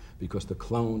dealing with it because the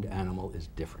cloned animal is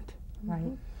different.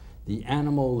 Right. The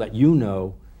animal that you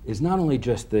know is not only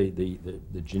just the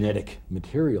genetic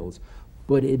materials,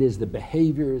 but it is the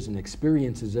behaviors and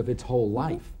experiences of its whole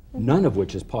life, none of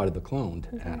which is part of the cloned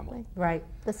animal. Right.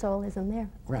 The soul isn't there.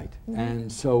 Right.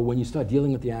 And so when you start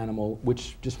dealing with the animal,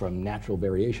 which just from natural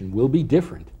variation will be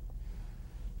different,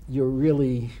 you're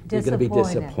going to be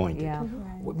disappointed. Yeah.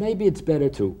 Well, maybe it's better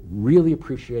to really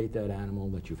appreciate that animal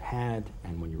that you've had,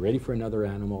 and when you're ready for another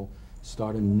animal,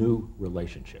 start a new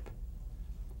relationship.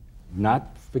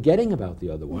 Not forgetting about the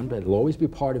other one, but it'll always be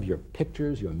part of your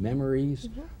pictures, your memories,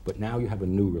 but now you have a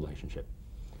new relationship.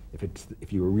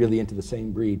 If you were really into the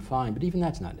same breed, fine, but even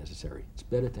that's not necessary. It's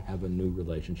better to have a new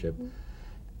relationship.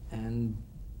 And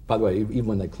by the way, even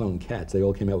when they cloned cats, they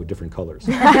all came out with different colors.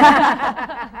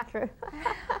 True.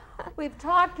 We've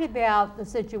talked about the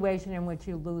situation in which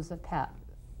you lose a pet,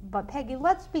 but Peggy,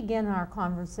 let's begin our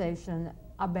conversation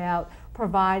about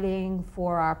providing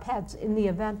for our pets in the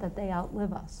event that they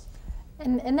outlive us.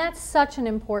 And that's such an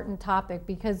important topic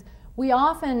because we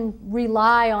often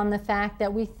rely on the fact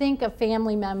that we think a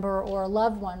family member or a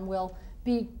loved one will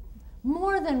be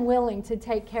more than willing to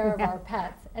take care of our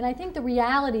pets. And I think the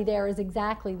reality there is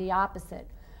exactly the opposite.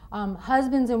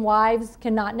 Husbands and wives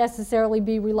cannot necessarily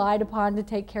be relied upon to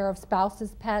take care of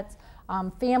spouses' pets.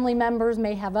 Family members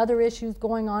may have other issues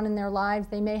going on in their lives.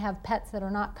 They may have pets that are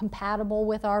not compatible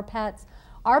with our pets.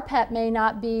 Our pet may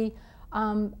not be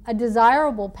a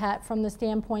desirable pet from the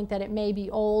standpoint that it may be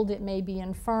old, it may be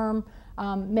infirm,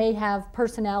 may have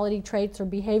personality traits or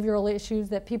behavioral issues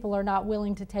that people are not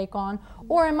willing to take on.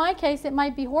 Or in my case, it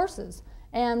might be horses.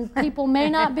 And people may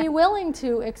not be willing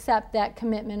to accept that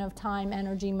commitment of time,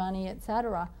 energy, money,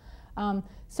 etc.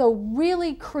 So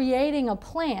really creating a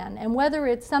plan, and whether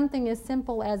it's something as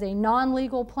simple as a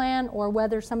non-legal plan or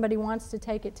whether somebody wants to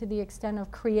take it to the extent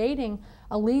of creating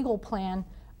a legal plan,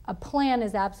 a plan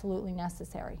is absolutely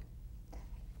necessary.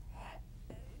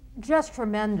 Just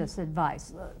tremendous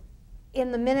advice.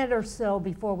 In the minute or so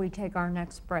before we take our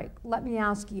next break, let me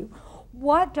ask you,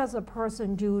 what does a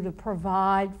person do to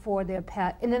provide for their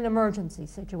pet in an emergency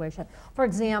situation? For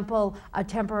example, a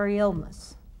temporary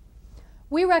illness.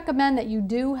 We recommend that you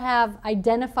do have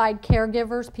identified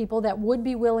caregivers, people that would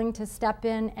be willing to step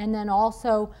in, and then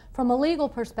also, from a legal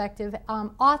perspective,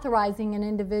 authorizing an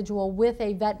individual with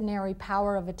a veterinary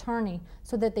power of attorney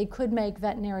so that they could make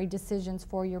veterinary decisions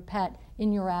for your pet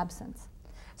in your absence.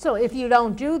 So if you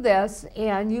don't do this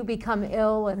and you become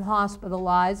ill and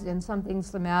hospitalized and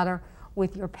something's the matter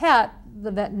with your pet,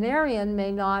 the veterinarian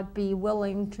may not be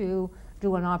willing to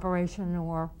do an operation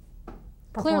or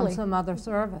perform some other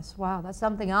service. Wow, that's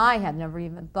something I had never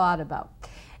even thought about.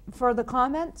 Further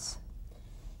comments?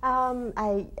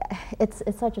 It's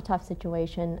such a tough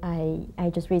situation. I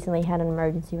just recently had an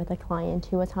emergency with a client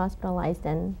who was hospitalized,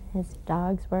 and his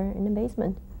dogs were in the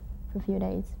basement for a few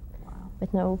days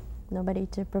with nobody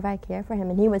to provide care for him,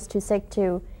 and he was too sick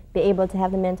to be able to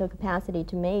have the mental capacity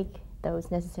to make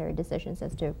those necessary decisions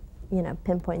as to,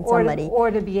 pinpoint somebody.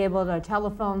 Or to be able to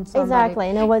telephone somebody. Exactly,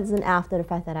 and it wasn't after the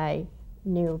fact that I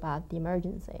knew about the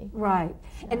emergency. Right.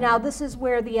 And now this is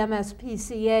where the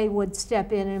MSPCA would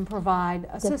step in and provide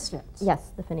assistance.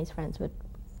 Yes, the Finney's Friends would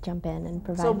jump in and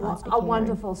provide foster care. So a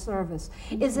wonderful service.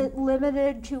 Is it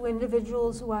limited to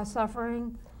individuals who are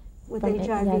suffering with HIV?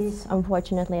 Yes,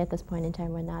 unfortunately at this point in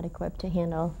time we're not equipped to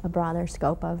handle a broader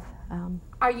scope of...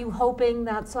 Are you hoping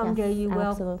that someday you will?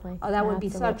 Absolutely. Oh, that would be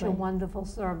such a wonderful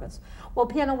service. Well,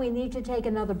 panel, we need to take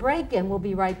another break, and we'll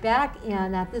be right back.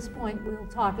 And at this point, we'll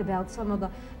talk about some of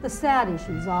the sad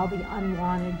issues, all the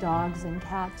unwanted dogs and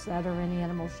cats that are in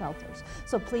animal shelters.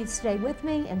 So please stay with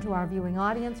me, and to our viewing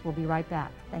audience, we'll be right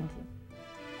back. Thank you.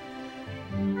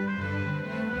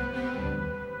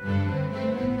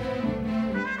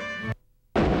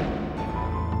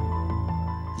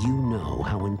 You know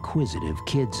how inquisitive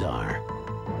kids are.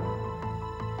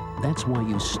 That's why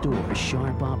you store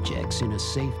sharp objects in a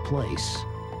safe place.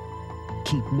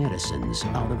 Keep medicines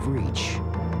out of reach.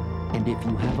 And if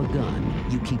you have a gun,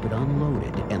 you keep it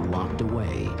unloaded and locked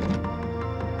away.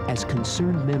 As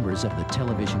concerned members of the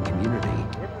television community,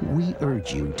 we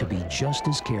urge you to be just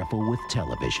as careful with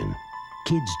television.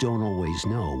 Kids don't always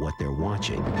know what they're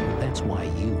watching. That's why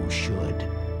you should.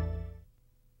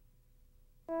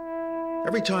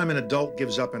 Every time an adult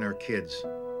gives up on our kids,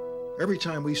 every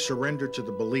time we surrender to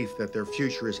the belief that their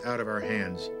future is out of our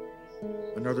hands,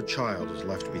 another child is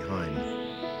left behind.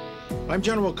 I'm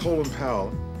General Colin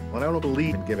Powell, and I don't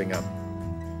believe in giving up.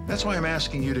 That's why I'm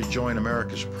asking you to join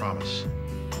America's Promise.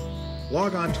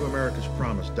 Log on to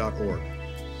americaspromise.org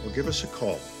or give us a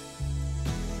call.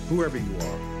 Whoever you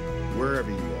are, wherever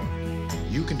you are,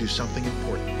 you can do something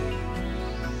important.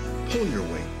 Pull your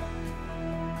weight.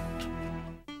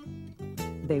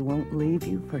 They won't leave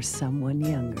you for someone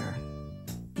younger.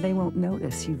 They won't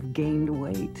notice you've gained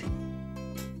weight.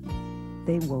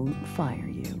 They won't fire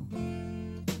you.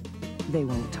 They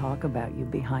won't talk about you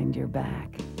behind your back.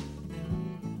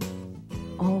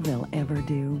 All they'll ever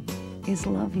do is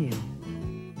love you.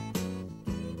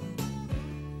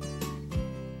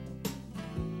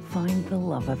 Find the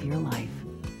love of your life.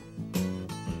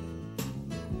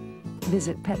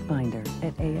 Visit PetFinder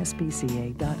at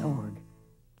aspca.org.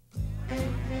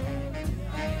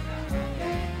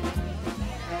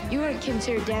 You wouldn't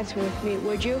consider dancing with me,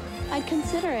 would you? I'd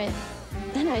consider it.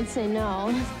 Then I'd say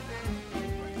no.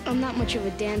 I'm not much of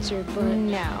a dancer, but...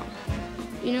 No.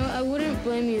 You know, I wouldn't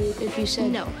blame you if you said...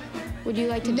 No. Would you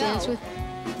like to dance with...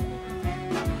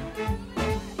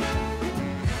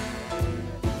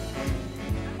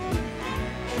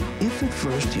 If at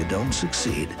first you don't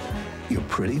succeed, you're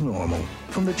pretty normal.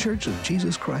 From the Church of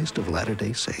Jesus Christ of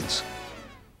Latter-day Saints.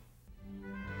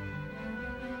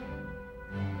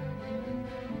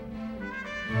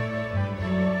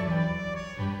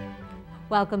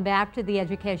 Welcome back to the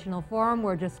Educational Forum.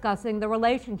 We're discussing the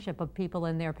relationship of people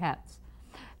and their pets.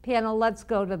 Panel, let's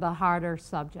go to the harder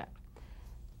subject.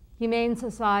 Humane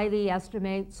Society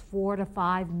estimates 4 to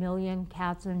 5 million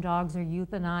cats and dogs are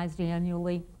euthanized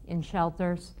annually in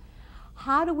shelters.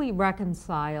 How do we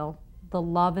reconcile the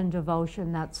love and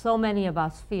devotion that so many of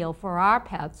us feel for our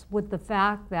pets with the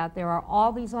fact that there are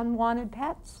all these unwanted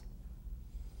pets?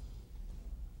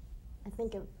 I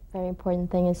think a very important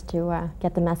thing is to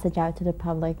get the message out to the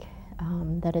public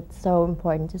that it's so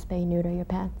important to spay and neuter your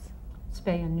pets.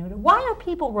 Spay and neuter. Why are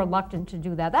people reluctant to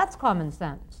do that? That's common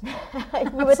sense. You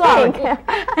would think.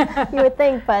 You would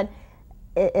think, but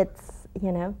it's,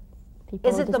 you know, people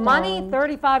is it the money,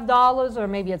 $35, or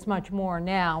maybe it's much more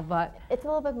now, but... It's a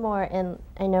little bit more, and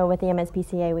I know with the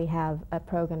MSPCA we have a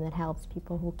program that helps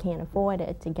people who can't afford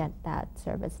it to get that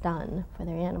service done for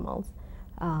their animals.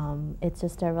 It's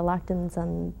just a reluctance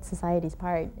on society's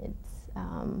part. It's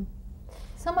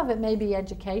some of it may be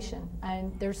education,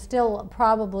 and there's still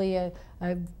probably a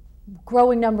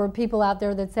growing number of people out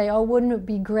there that say, oh, wouldn't it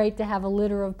be great to have a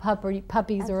litter of puppies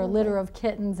Absolutely. Or a litter of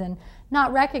kittens, and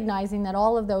not recognizing that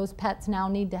all of those pets now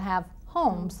need to have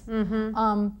homes.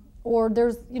 Mm-hmm. Or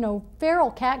there's, you know, feral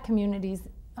cat communities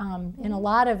in a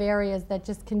lot of areas that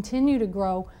just continue to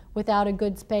grow without a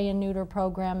good spay and neuter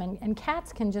program, and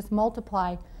cats can just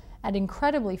multiply at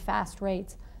incredibly fast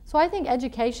rates. So I think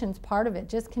education's part of it,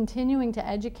 just continuing to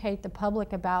educate the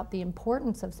public about the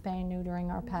importance of spay and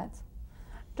neutering our pets.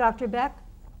 Dr. Beck?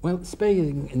 Well,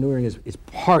 spaying and neutering is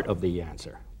part of the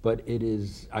answer, but it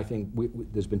is, I think,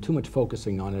 there's been too much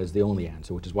focusing on it as the only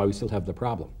answer, which is why we still have the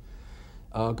problem.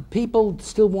 People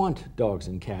still want dogs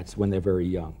and cats when they're very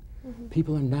young. Mm-hmm.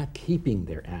 People are not keeping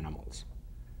their animals.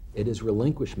 It is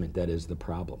relinquishment that is the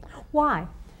problem. Why?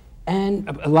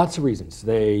 And lots of reasons.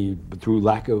 They, through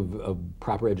lack of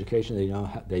proper education,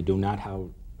 they do not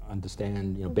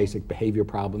understand basic behavior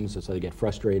problems, so they get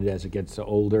frustrated as it gets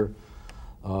older.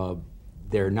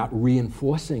 They're not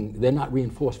reinforced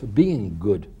for being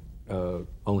good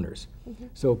owners. Mm-hmm.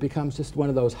 So it becomes just one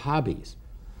of those hobbies.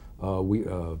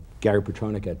 Gary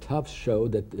Petronik at Tufts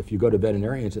showed that if you go to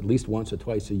veterinarians at least once or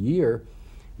twice a year,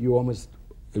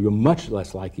 you're much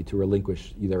less likely to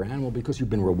relinquish either animal because you've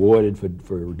been rewarded for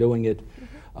doing it.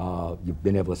 Mm-hmm. You've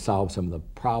been able to solve some of the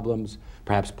problems.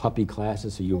 Perhaps puppy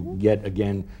classes, so you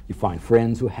mm-hmm. you find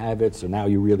friends who have it, so now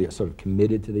you really are sort of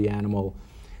committed to the animal.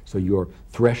 So your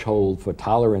threshold for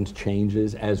tolerance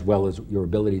changes as well as your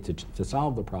ability to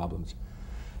solve the problems.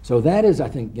 So that is, I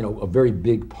think, a very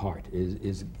big part,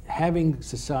 is having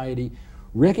society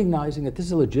recognizing that this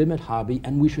is a legitimate hobby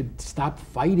and we should stop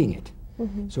fighting it.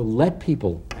 Mm-hmm. So let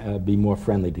people be more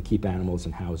friendly to keep animals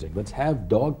in housing. Let's have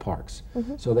dog parks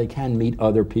mm-hmm. so they can meet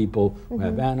other people who mm-hmm.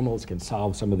 have animals, can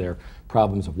solve some of their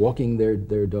problems of walking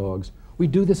their dogs. We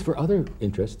do this for other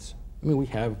interests. I mean, we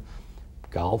have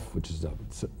golf, which is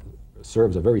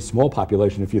serves a very small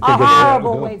population if you A think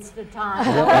horrible of it. waste of time.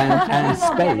 And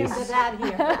We'll get into space. that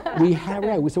here. We have,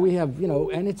 right, so we have, you know,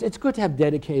 and it's good to have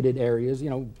dedicated areas, you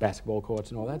know, basketball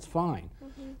courts and all, that's fine.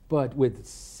 But with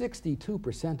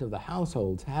 62% of the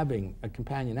households having a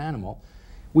companion animal,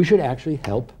 we should actually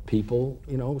help people,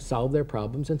 you know, solve their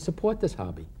problems and support this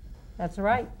hobby. That's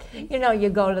right. You know, you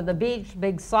go to the beach,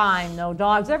 big sign, no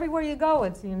dogs. Everywhere you go,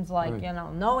 it seems like, Right. you know,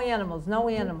 no animals, no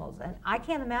animals. And I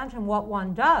can't imagine what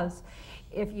one does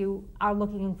if you are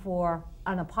looking for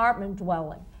an apartment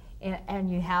dwelling and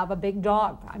you have a big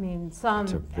dog. I mean, a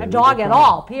very dog big at problem.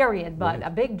 all, period, but Right. a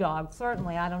big dog,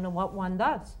 certainly, I don't know what one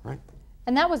does. Right.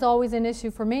 And that was always an issue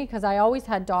for me because I always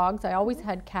had dogs, I always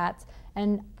had cats,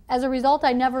 and as a result,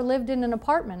 I never lived in an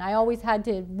apartment. I always had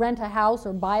to rent a house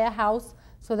or buy a house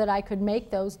so that I could make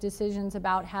those decisions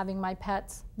about having my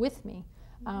pets with me.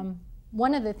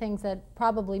 One of the things that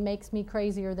probably makes me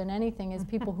crazier than anything is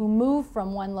people who move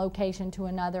from one location to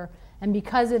another, and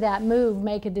because of that move,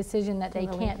 make a decision that they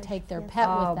can't take their pet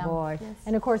Oh, with them. boy.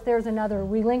 And of course, there's another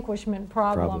relinquishment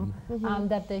problem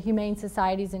that the humane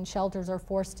societies and shelters are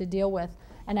forced to deal with.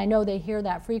 And I know they hear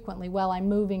that frequently, well, I'm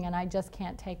moving and I just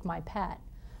can't take my pet.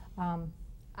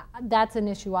 That's an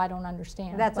issue I don't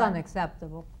understand. That's but-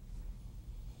 unacceptable.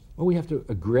 Well, we have to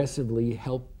aggressively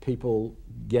help people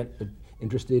get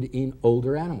interested in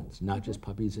older animals, not just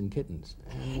puppies and kittens.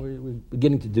 And we're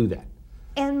beginning to do that.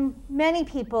 And many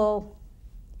people,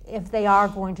 if they are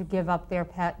going to give up their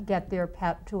pet, get their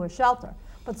pet to a shelter.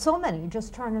 But so many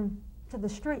just turn them to the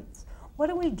streets. What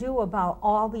do we do about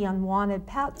all the unwanted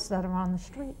pets that are on the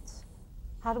streets?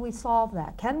 How do we solve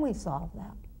that? Can we solve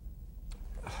that?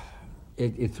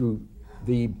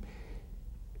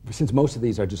 Since most of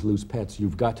these are just loose pets,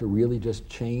 you've got to really just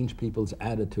change people's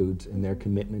attitudes and their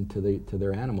commitment to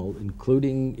their animal,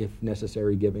 including, if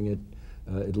necessary, giving it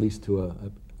at least to a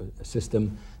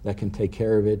system that can take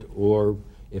care of it, or,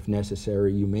 if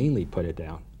necessary, humanely put it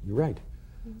down. You're right.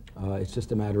 It's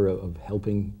just a matter of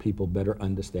helping people better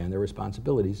understand their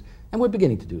responsibilities, and we're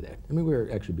beginning to do that. I mean,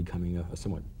 we're actually becoming a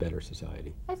somewhat better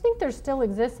society. I think there still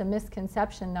exists a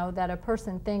misconception, though, that a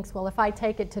person thinks, well, if I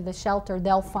take it to the shelter,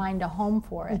 they'll find a home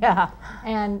for it. Yeah.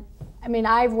 And, I mean,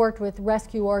 I've worked with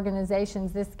rescue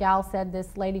organizations. This gal said,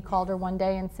 this lady called her one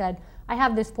day and said, I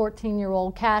have this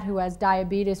 14-year-old cat who has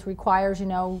diabetes, requires, you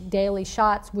know, daily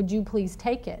shots. Would you please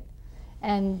take it?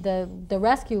 And the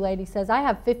rescue lady says, I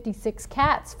have 56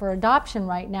 cats for adoption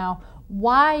right now.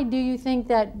 Why do you think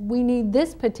that we need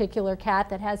this particular cat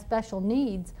that has special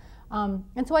needs?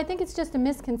 And so I think it's just a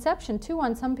misconception, too,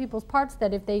 on some people's parts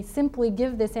that if they simply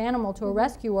give this animal to a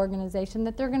rescue organization,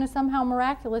 that they're going to somehow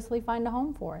miraculously find a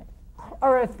home for it.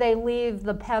 Or if they leave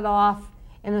the pet off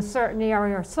in a certain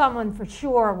area, or someone for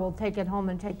sure will take it home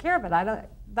and take care of it.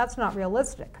 That's not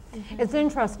realistic. It's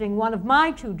interesting, one of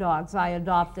my 2 dogs I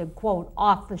adopted, quote,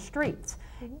 off the streets.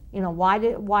 You know,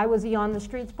 why was he on the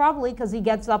streets? Probably because he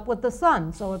gets up with the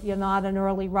sun. So if you're not an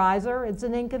early riser, it's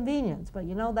an inconvenience. But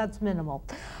you know, that's minimal.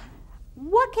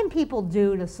 What can people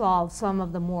do to solve some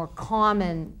of the more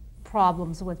common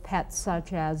problems with pets,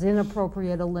 such as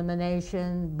inappropriate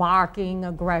elimination, barking,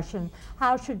 aggression?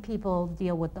 How should people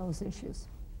deal with those issues?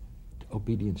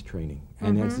 Obedience training.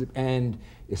 And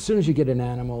as soon as you get an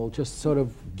animal, just sort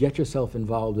of get yourself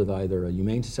involved with either a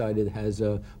humane society that has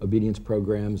obedience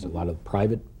programs, a lot of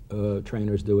private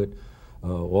trainers do it,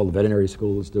 all the veterinary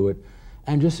schools do it,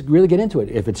 and just really get into it.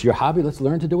 If it's your hobby, let's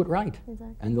learn to do it right.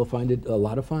 Exactly. And they'll find it a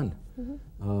lot of fun.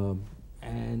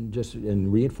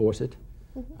 And reinforce it.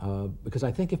 Because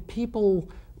I think if people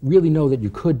really know that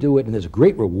you could do it and there's a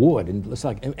great reward, and it's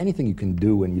like anything you can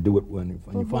do when you do it, when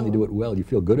you finally do it well, you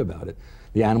feel good about it.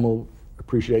 The animal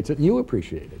appreciates it and you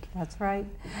appreciate it. That's right.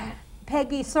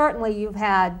 Peggy, certainly you've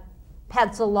had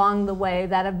pets along the way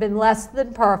that have been less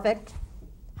than perfect.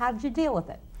 How did you deal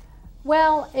with it?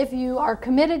 Well, if you are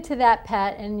committed to that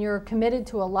pet and you're committed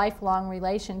to a lifelong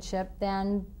relationship,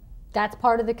 then that's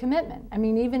part of the commitment. I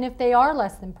mean, even if they are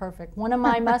less than perfect. One of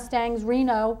my Mustangs,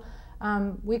 Reno,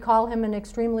 we call him an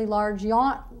extremely large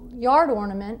yard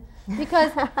ornament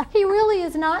because he really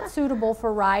is not suitable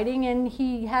for riding and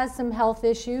he has some health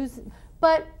issues.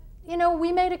 But, you know,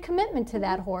 we made a commitment to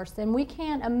that horse and we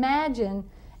can't imagine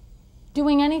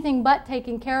doing anything but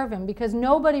taking care of him because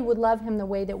nobody would love him the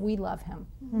way that we love him.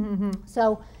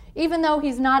 So even though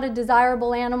he's not a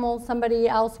desirable animal, somebody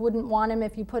else wouldn't want him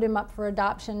if you put him up for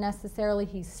adoption necessarily.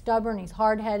 He's stubborn, he's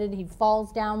hard-headed, he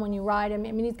falls down when you ride him.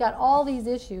 I mean, he's got all these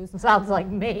issues. Sounds like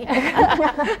me.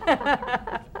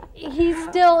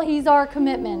 He's our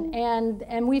commitment,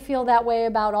 and we feel that way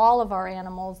about all of our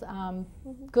animals.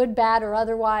 Good, bad, or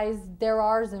otherwise, they're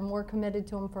ours, and we're committed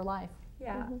to them for life.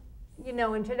 Yeah. You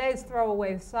know, in today's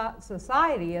throwaway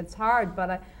society, it's hard,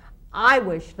 but I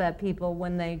wish that people,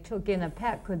 when they took in a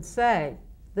pet, could say,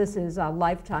 this is a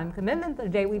lifetime commitment. The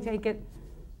day we take it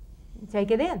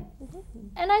in.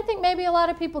 And I think maybe a lot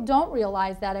of people don't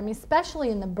realize that. I mean, especially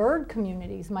in the bird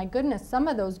communities. My goodness, some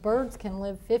of those birds can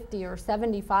live 50 or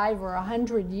 75 or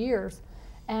 100 years.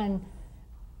 And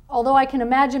although I can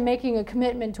imagine making a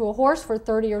commitment to a horse for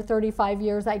 30 or 35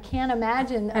 years, I can't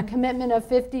imagine a commitment of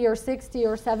 50 or 60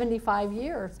 or 75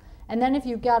 years. And then if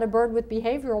you've got a bird with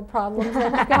behavioral problems,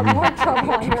 then you've got more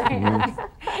trouble on your hands.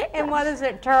 And what is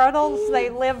it, turtles? They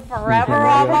live forever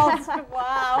almost?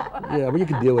 Wow. Yeah, well, you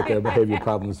can deal with their behavior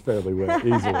problems fairly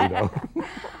easily, though.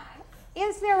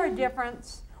 Is there a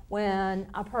difference when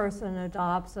a person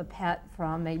adopts a pet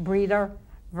from a breeder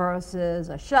versus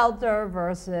a shelter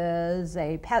versus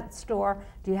a pet store?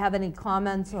 Do you have any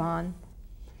comments on?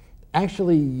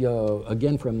 Actually,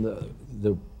 again, from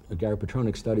the Gary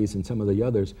Petronic studies and some of the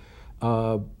others,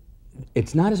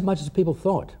 it's not as much as people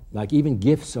thought. Like even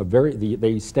gifts are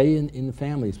they stay in the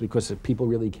families because people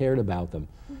really cared about them.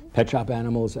 Pet shop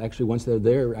animals, actually, once they're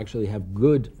there, actually have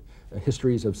good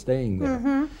histories of staying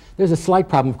there. There's a slight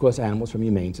problem, of course, animals from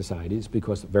humane societies,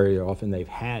 because very often they've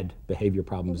had behavior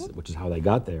problems, which is how they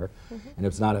got there. And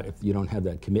if you don't have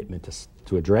that commitment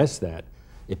to address that,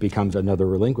 it becomes another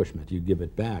relinquishment. You give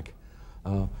it back.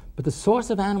 But the source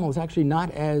of animal is actually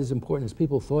not as important as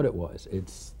people thought it was.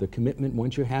 It's the commitment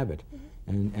once you have it,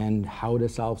 and how to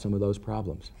solve some of those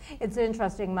problems. It's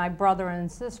interesting, my brother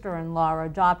and sister-in-law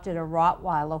adopted a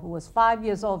Rottweiler who was 5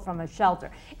 years old from a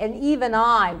shelter. And even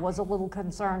I was a little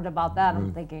concerned about that.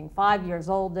 I'm thinking, 5 years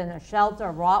old in a shelter,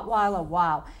 Rottweiler,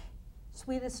 wow.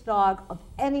 Sweetest dog of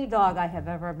any dog I have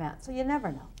ever met. So you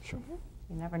never know. Sure.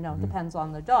 You never know, depends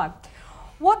on the dog.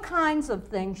 What kinds of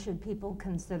things should people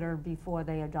consider before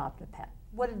they adopt a pet?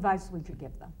 What advice would you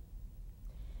give them?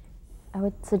 I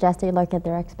would suggest they look at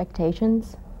their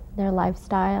expectations, their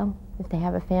lifestyle, if they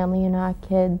have a family or not,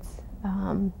 kids,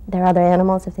 their other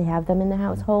animals, if they have them in the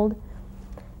household.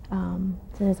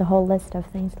 So there's a whole list of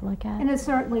things to look at. And it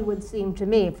certainly would seem to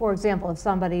me, for example, if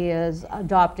somebody is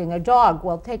adopting a dog,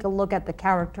 well, take a look at the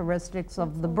characteristics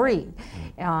of the breed.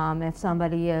 If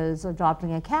somebody is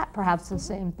adopting a cat, perhaps the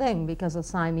same thing, because a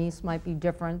Siamese might be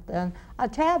different than a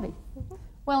tabby.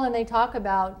 Well, and they talk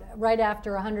about, right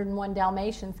after 101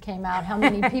 Dalmatians came out, how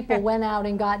many people went out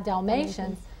and got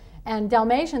Dalmatians. And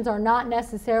Dalmatians are not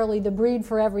necessarily the breed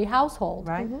for every household.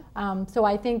 Right. So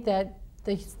I think that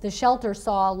the shelter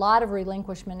saw a lot of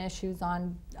relinquishment issues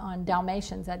on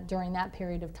Dalmatians during that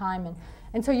period of time.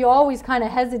 And so you always kind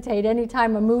of hesitate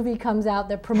anytime a movie comes out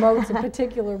that promotes a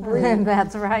particular breed.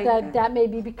 That's right. That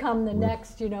maybe become the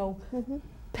next,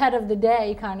 pet of the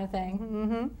day kind of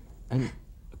thing. And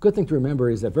a good thing to remember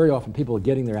is that very often people are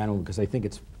getting their animal because they think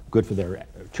it's good for their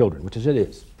children, which it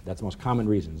is. That's the most common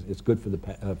reason. It's good for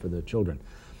the children.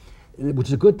 Which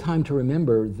is a good time to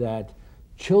remember that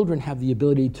children have the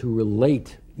ability to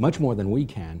relate much more than we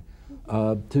can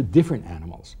to different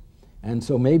animals. And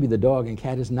so maybe the dog and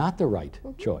cat is not the right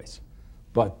choice,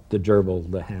 but the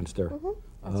gerbil, the hamster,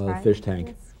 fish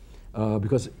tank.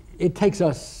 Because it takes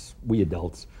us, we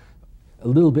adults, a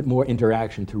little bit more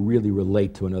interaction to really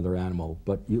relate to another animal.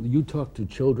 But you talk to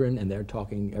children and they're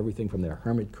talking everything from their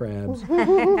hermit crabs to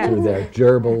their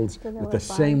gerbils with the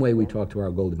same way we talk to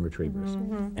our golden retrievers.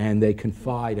 And they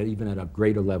confide even at a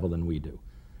greater level than we do.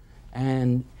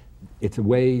 And it's a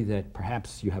way that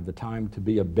perhaps you have the time to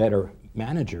be a better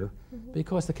manager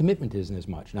because the commitment isn't as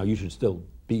much. Now you should still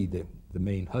be the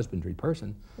main husbandry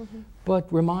person,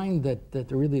 but remind that there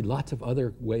are really lots of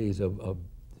other ways of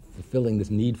fulfilling this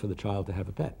need for the child to have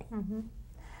a pet.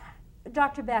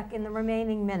 Dr. Beck, in the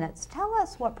remaining minutes, tell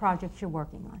us what projects you're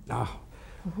working on.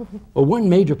 Well, one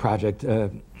major project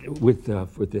with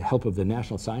the help of the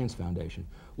National Science Foundation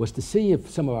was to see if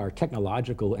some of our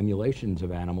technological emulations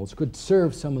of animals could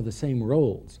serve some of the same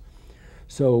roles.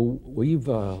 So we're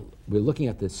looking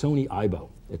at the Sony Aibo.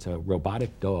 It's a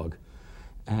robotic dog,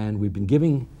 and we've been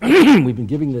giving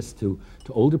this to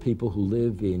older people who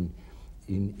live in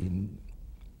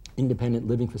independent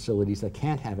living facilities that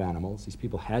can't have animals. These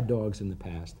people had dogs in the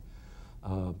past.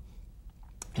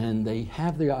 And they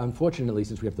have unfortunately,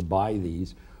 since we have to buy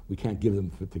these, we can't give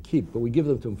them to keep, but we give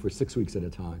them to them for 6 weeks at a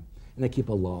time. And they keep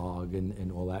a log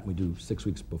and all that, and we do 6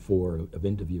 weeks before of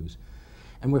interviews.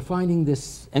 And we're finding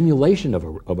this emulation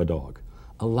of a dog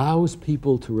allows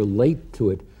people to relate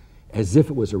to it as if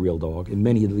it was a real dog, in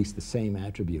many at least the same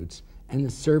attributes, and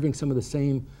is serving some of the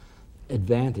same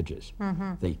advantages.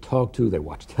 They talk to, they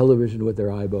watch television with their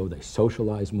Aibo, they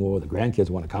socialize more. The grandkids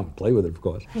want to come and play with it, of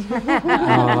course.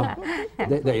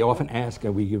 They often ask,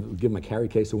 we give them a carry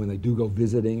case so when they do go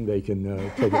visiting, they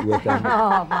can take it with them.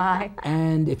 Oh, my.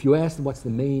 And if you ask them what's the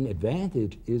main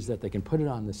advantage, is that they can put it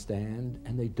on the stand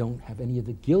and they don't have any of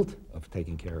the guilt of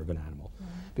taking care of an animal.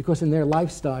 Because in their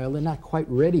lifestyle, they're not quite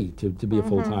ready to be a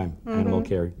full-time animal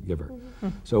caregiver.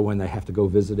 So when they have to go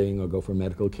visiting or go for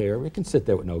medical care, it can sit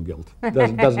there with no guilt. It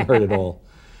doesn't hurt at all.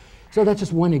 So that's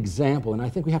just one example, and I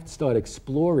think we have to start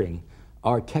exploring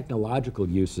our technological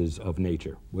uses of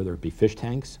nature, whether it be fish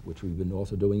tanks, which we've been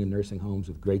also doing in nursing homes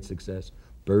with great success,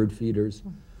 bird feeders,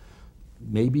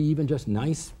 maybe even just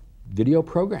nice video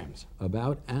programs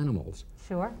about animals.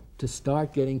 Sure. To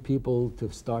start getting people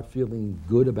to start feeling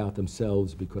good about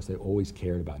themselves because they always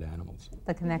cared about animals.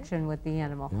 The connection with the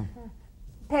animal. Yeah.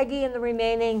 Peggy, in the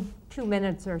remaining 2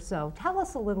 minutes or so, tell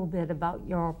us a little bit about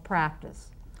your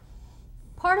practice.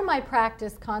 Part of my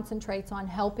practice concentrates on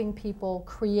helping people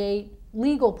create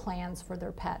legal plans for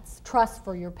their pets, trust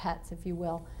for your pets, if you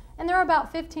will. And there are about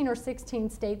 15 or 16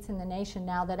 states in the nation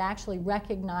now that actually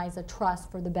recognize a trust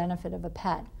for the benefit of a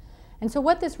pet. And so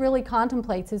what this really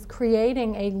contemplates is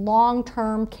creating a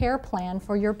long-term care plan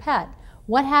for your pet.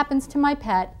 What happens to my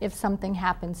pet if something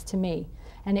happens to me?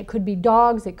 And it could be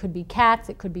dogs, it could be cats,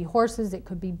 it could be horses, it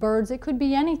could be birds, it could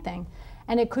be anything.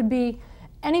 And it could be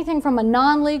anything from a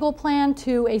non-legal plan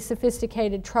to a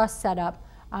sophisticated trust setup.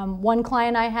 One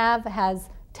client I have has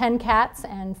 10 cats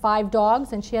and 5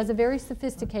 dogs, and she has a very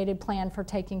sophisticated plan for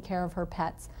taking care of her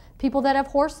pets. People that have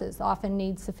horses often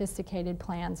need sophisticated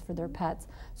plans for their pets.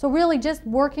 So really just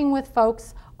working with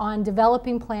folks on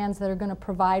developing plans that are going to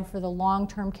provide for the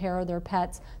long-term care of their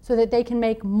pets so that they can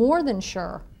make more than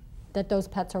sure that those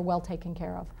pets are well taken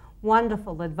care of.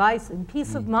 Wonderful advice and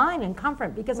peace of mind and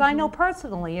comfort, because I know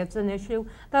personally it's an issue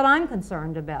that I'm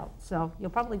concerned about. So you'll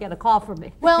probably get a call from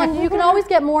me. Well, and you can always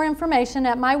get more information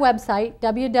at my website,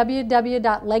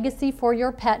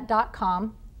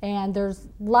 www.legacyforyourpet.com. And there's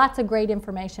lots of great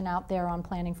information out there on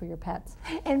planning for your pets.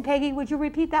 And Peggy, would you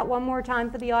repeat that one more time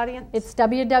for the audience? It's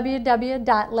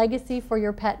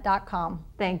www.legacyforyourpet.com.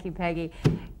 Thank you, Peggy.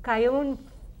 Kayun,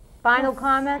 final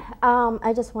comment?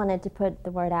 I just wanted to put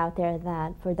the word out there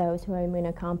that for those who are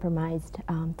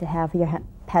immunocompromised, to have your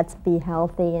pets be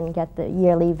healthy and get the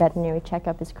yearly veterinary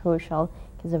checkup is crucial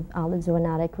because of all the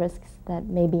zoonotic risks that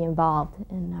may be involved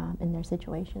in their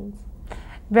situations.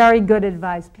 Very good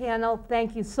advice. Panel,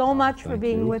 thank you so much for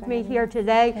being with me here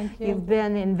today. Thank you. You've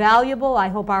been invaluable. I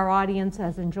hope our audience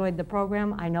has enjoyed the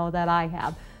program. I know that I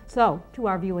have. So, to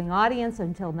our viewing audience,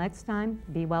 until next time,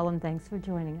 be well and thanks for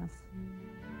joining us.